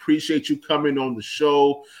 I want to appreciate you coming on the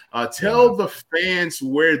show. Tell the fans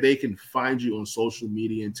where they can find you on social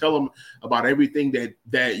media and tell them about everything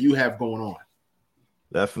that you have going on.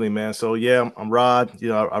 Definitely, man. So, yeah, I'm Rod.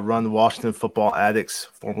 I run the Washington Football Addicts,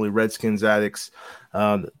 formerly Redskins Addicts.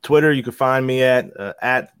 Twitter, you can find me at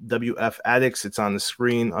WF Addicts. It's on the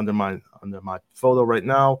screen under my photo right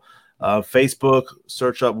now. Facebook,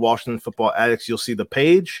 search up Washington Football Addicts. You'll see the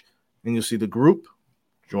page and you'll see the group.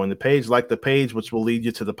 Join the page, like the page, which will lead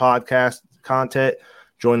you to the podcast content.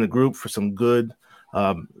 Join the group for some good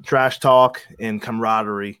trash talk and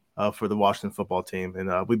camaraderie for the Washington football team.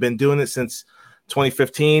 And we've been doing it since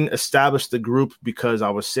 2015. Established the group because I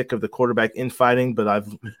was sick of the quarterback infighting, but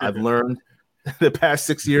I've learned the past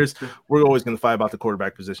 6 years we're always going to fight about the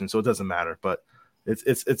quarterback position, so it doesn't matter. But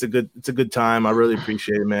it's a good time. I really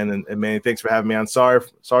appreciate it, man. And man, thanks for having me on. Sorry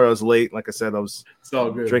I was late. Like I said, I was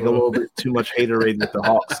drinking a little bit too much haterade with the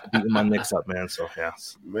Hawks, beating my Knicks up, man. So yeah,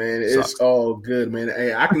 man, it's all good, man.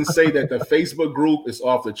 Hey, I can say that the Facebook group is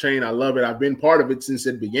off the chain. I love it. I've been part of it since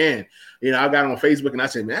it began. I got on Facebook and I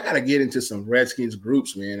said, man, I got to get into some Redskins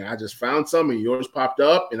groups, man. I just found some and yours popped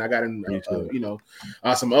up, and I got in,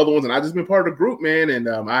 some other ones, and I just been part of the group, man. And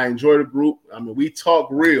I enjoy the group. I mean, we talk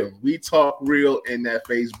real in that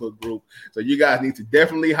Facebook group. So you guys need to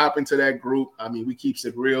definitely hop into that group. I mean, we keeps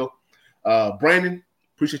it real. Brandon,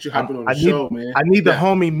 appreciate you hopping on the show, man. I need the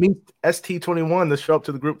homie Meet ST21 to show up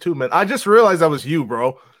to the group too, man. I just realized that was you,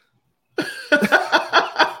 bro.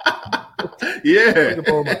 Yeah.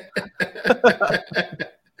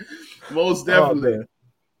 Most definitely.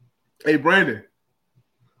 Hey, Brandon.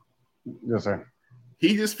 Yes, sir.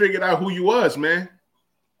 He just figured out who you was, man.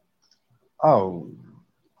 Oh.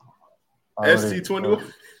 ST21?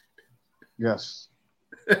 Yes.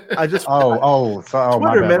 I just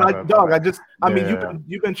Twitter, man.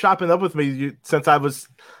 You've been chopping up with me since I was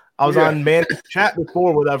on man chat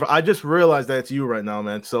before, whatever. I just realized that it's you right now,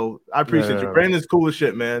 man. So I appreciate you. Brandon's cool as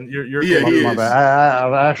shit, man. You're cool. My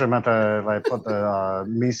bad. I actually meant to put the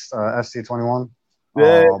Meest ST21.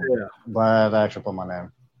 But I actually put my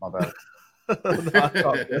name. My bad.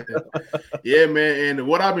 Yeah, man. And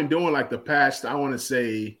what I've been doing the past, I want to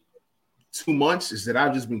say 2 months, is that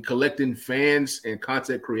I've just been collecting fans and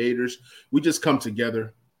content creators. We just come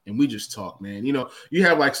together and we just talk, man. You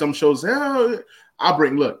have some shows.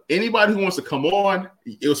 Look, anybody who wants to come on,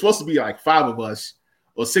 it was supposed to be 5 of us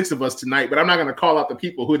or 6 of us tonight, but I'm not going to call out the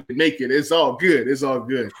people who didn't make it. It's all good.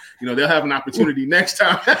 They'll have an opportunity next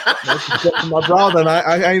time. My brother, and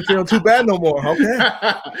I ain't feeling too bad no more. Okay.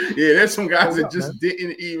 Yeah, there's some guys that just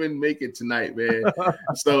didn't even make it tonight, man.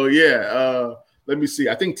 So, yeah, let me see.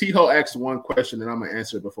 I think T-Ho asked one question, and I'm going to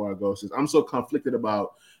answer it before I go. It says, I'm so conflicted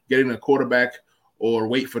about getting a quarterback or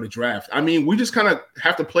wait for the draft. I mean, we just kind of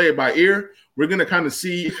have to play it by ear. We're going to kind of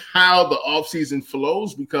see how the offseason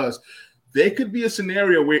flows, because there could be a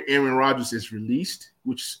scenario where Aaron Rodgers is released,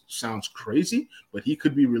 which sounds crazy, but he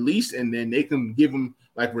could be released, and then they can give him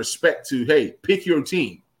respect to, hey, pick your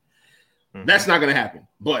team. Mm-hmm. That's not going to happen.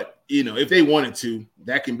 But, if they wanted to,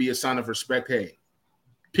 that can be a sign of respect. Hey,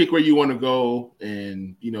 pick where you want to go,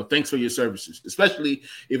 and, thanks for your services. Especially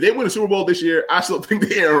if they win a Super Bowl this year, I still think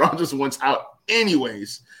that Aaron Rodgers wants out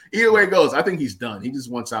anyways. Either way it goes, I think he's done. He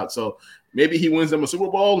just wants out. So maybe he wins them a Super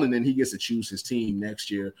Bowl, and then he gets to choose his team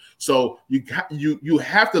next year. So you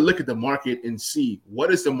have to look at the market and see,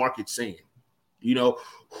 what is the market saying?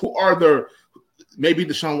 Who are maybe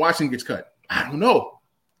Deshaun Watson gets cut. I don't know.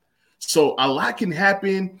 So a lot can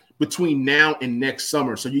happen between now and next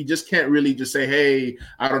summer. So you just can't really just say, hey,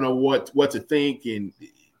 I don't know what to think. And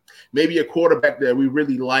maybe a quarterback that we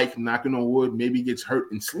really like, knocking on wood, maybe gets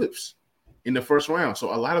hurt and slips in the first round.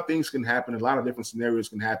 So a lot of things can happen. A lot of different scenarios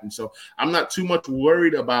can happen. So I'm not too much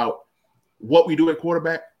worried about what we do at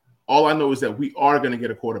quarterback. All I know is that we are going to get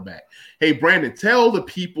a quarterback. Hey, Brandon, tell the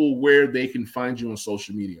people where they can find you on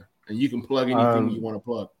social media, and you can plug anything you want to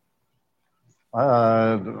plug.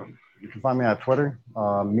 You can find me at Twitter,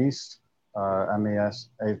 Meest, MEAST,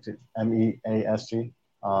 21,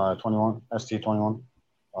 ST21,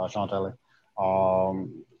 Sean Taylor.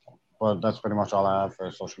 But that's pretty much all I have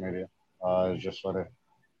for social media. It's just Twitter.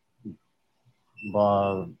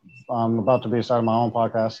 But I'm about to be starting my own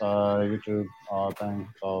podcast, YouTube thing.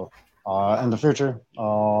 So in the future,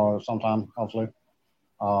 sometime, hopefully.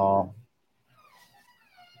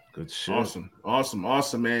 Good shit.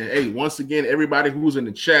 Awesome, man. Hey, once again, everybody who's in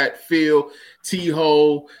the chat, Phil,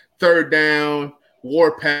 T-Ho, Third Down,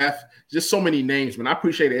 Warpath, just so many names, man. I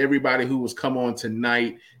appreciate everybody who was come on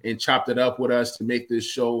tonight and chopped it up with us to make this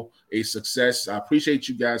show a success. I appreciate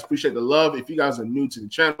you guys. Appreciate the love. If you guys are new to the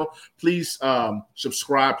channel, please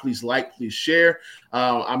subscribe, please like, please share.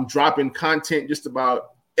 I'm dropping content just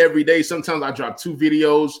about every day. Sometimes I drop 2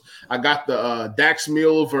 videos. I got the Dax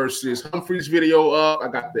Mill versus Humphreys video up. I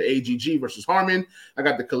got the AGG versus Harmon. I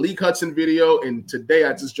got the Khalid Hudson video. And today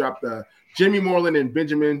I just dropped the Jimmy Moreland and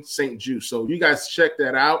Benjamin St. Just. So you guys check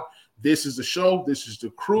that out. This is the show. This is the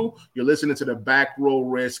crew. You're listening to the Back Row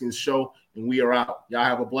Redskins show, and we are out. Y'all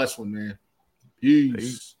have a blessed one, man.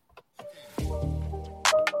 Peace.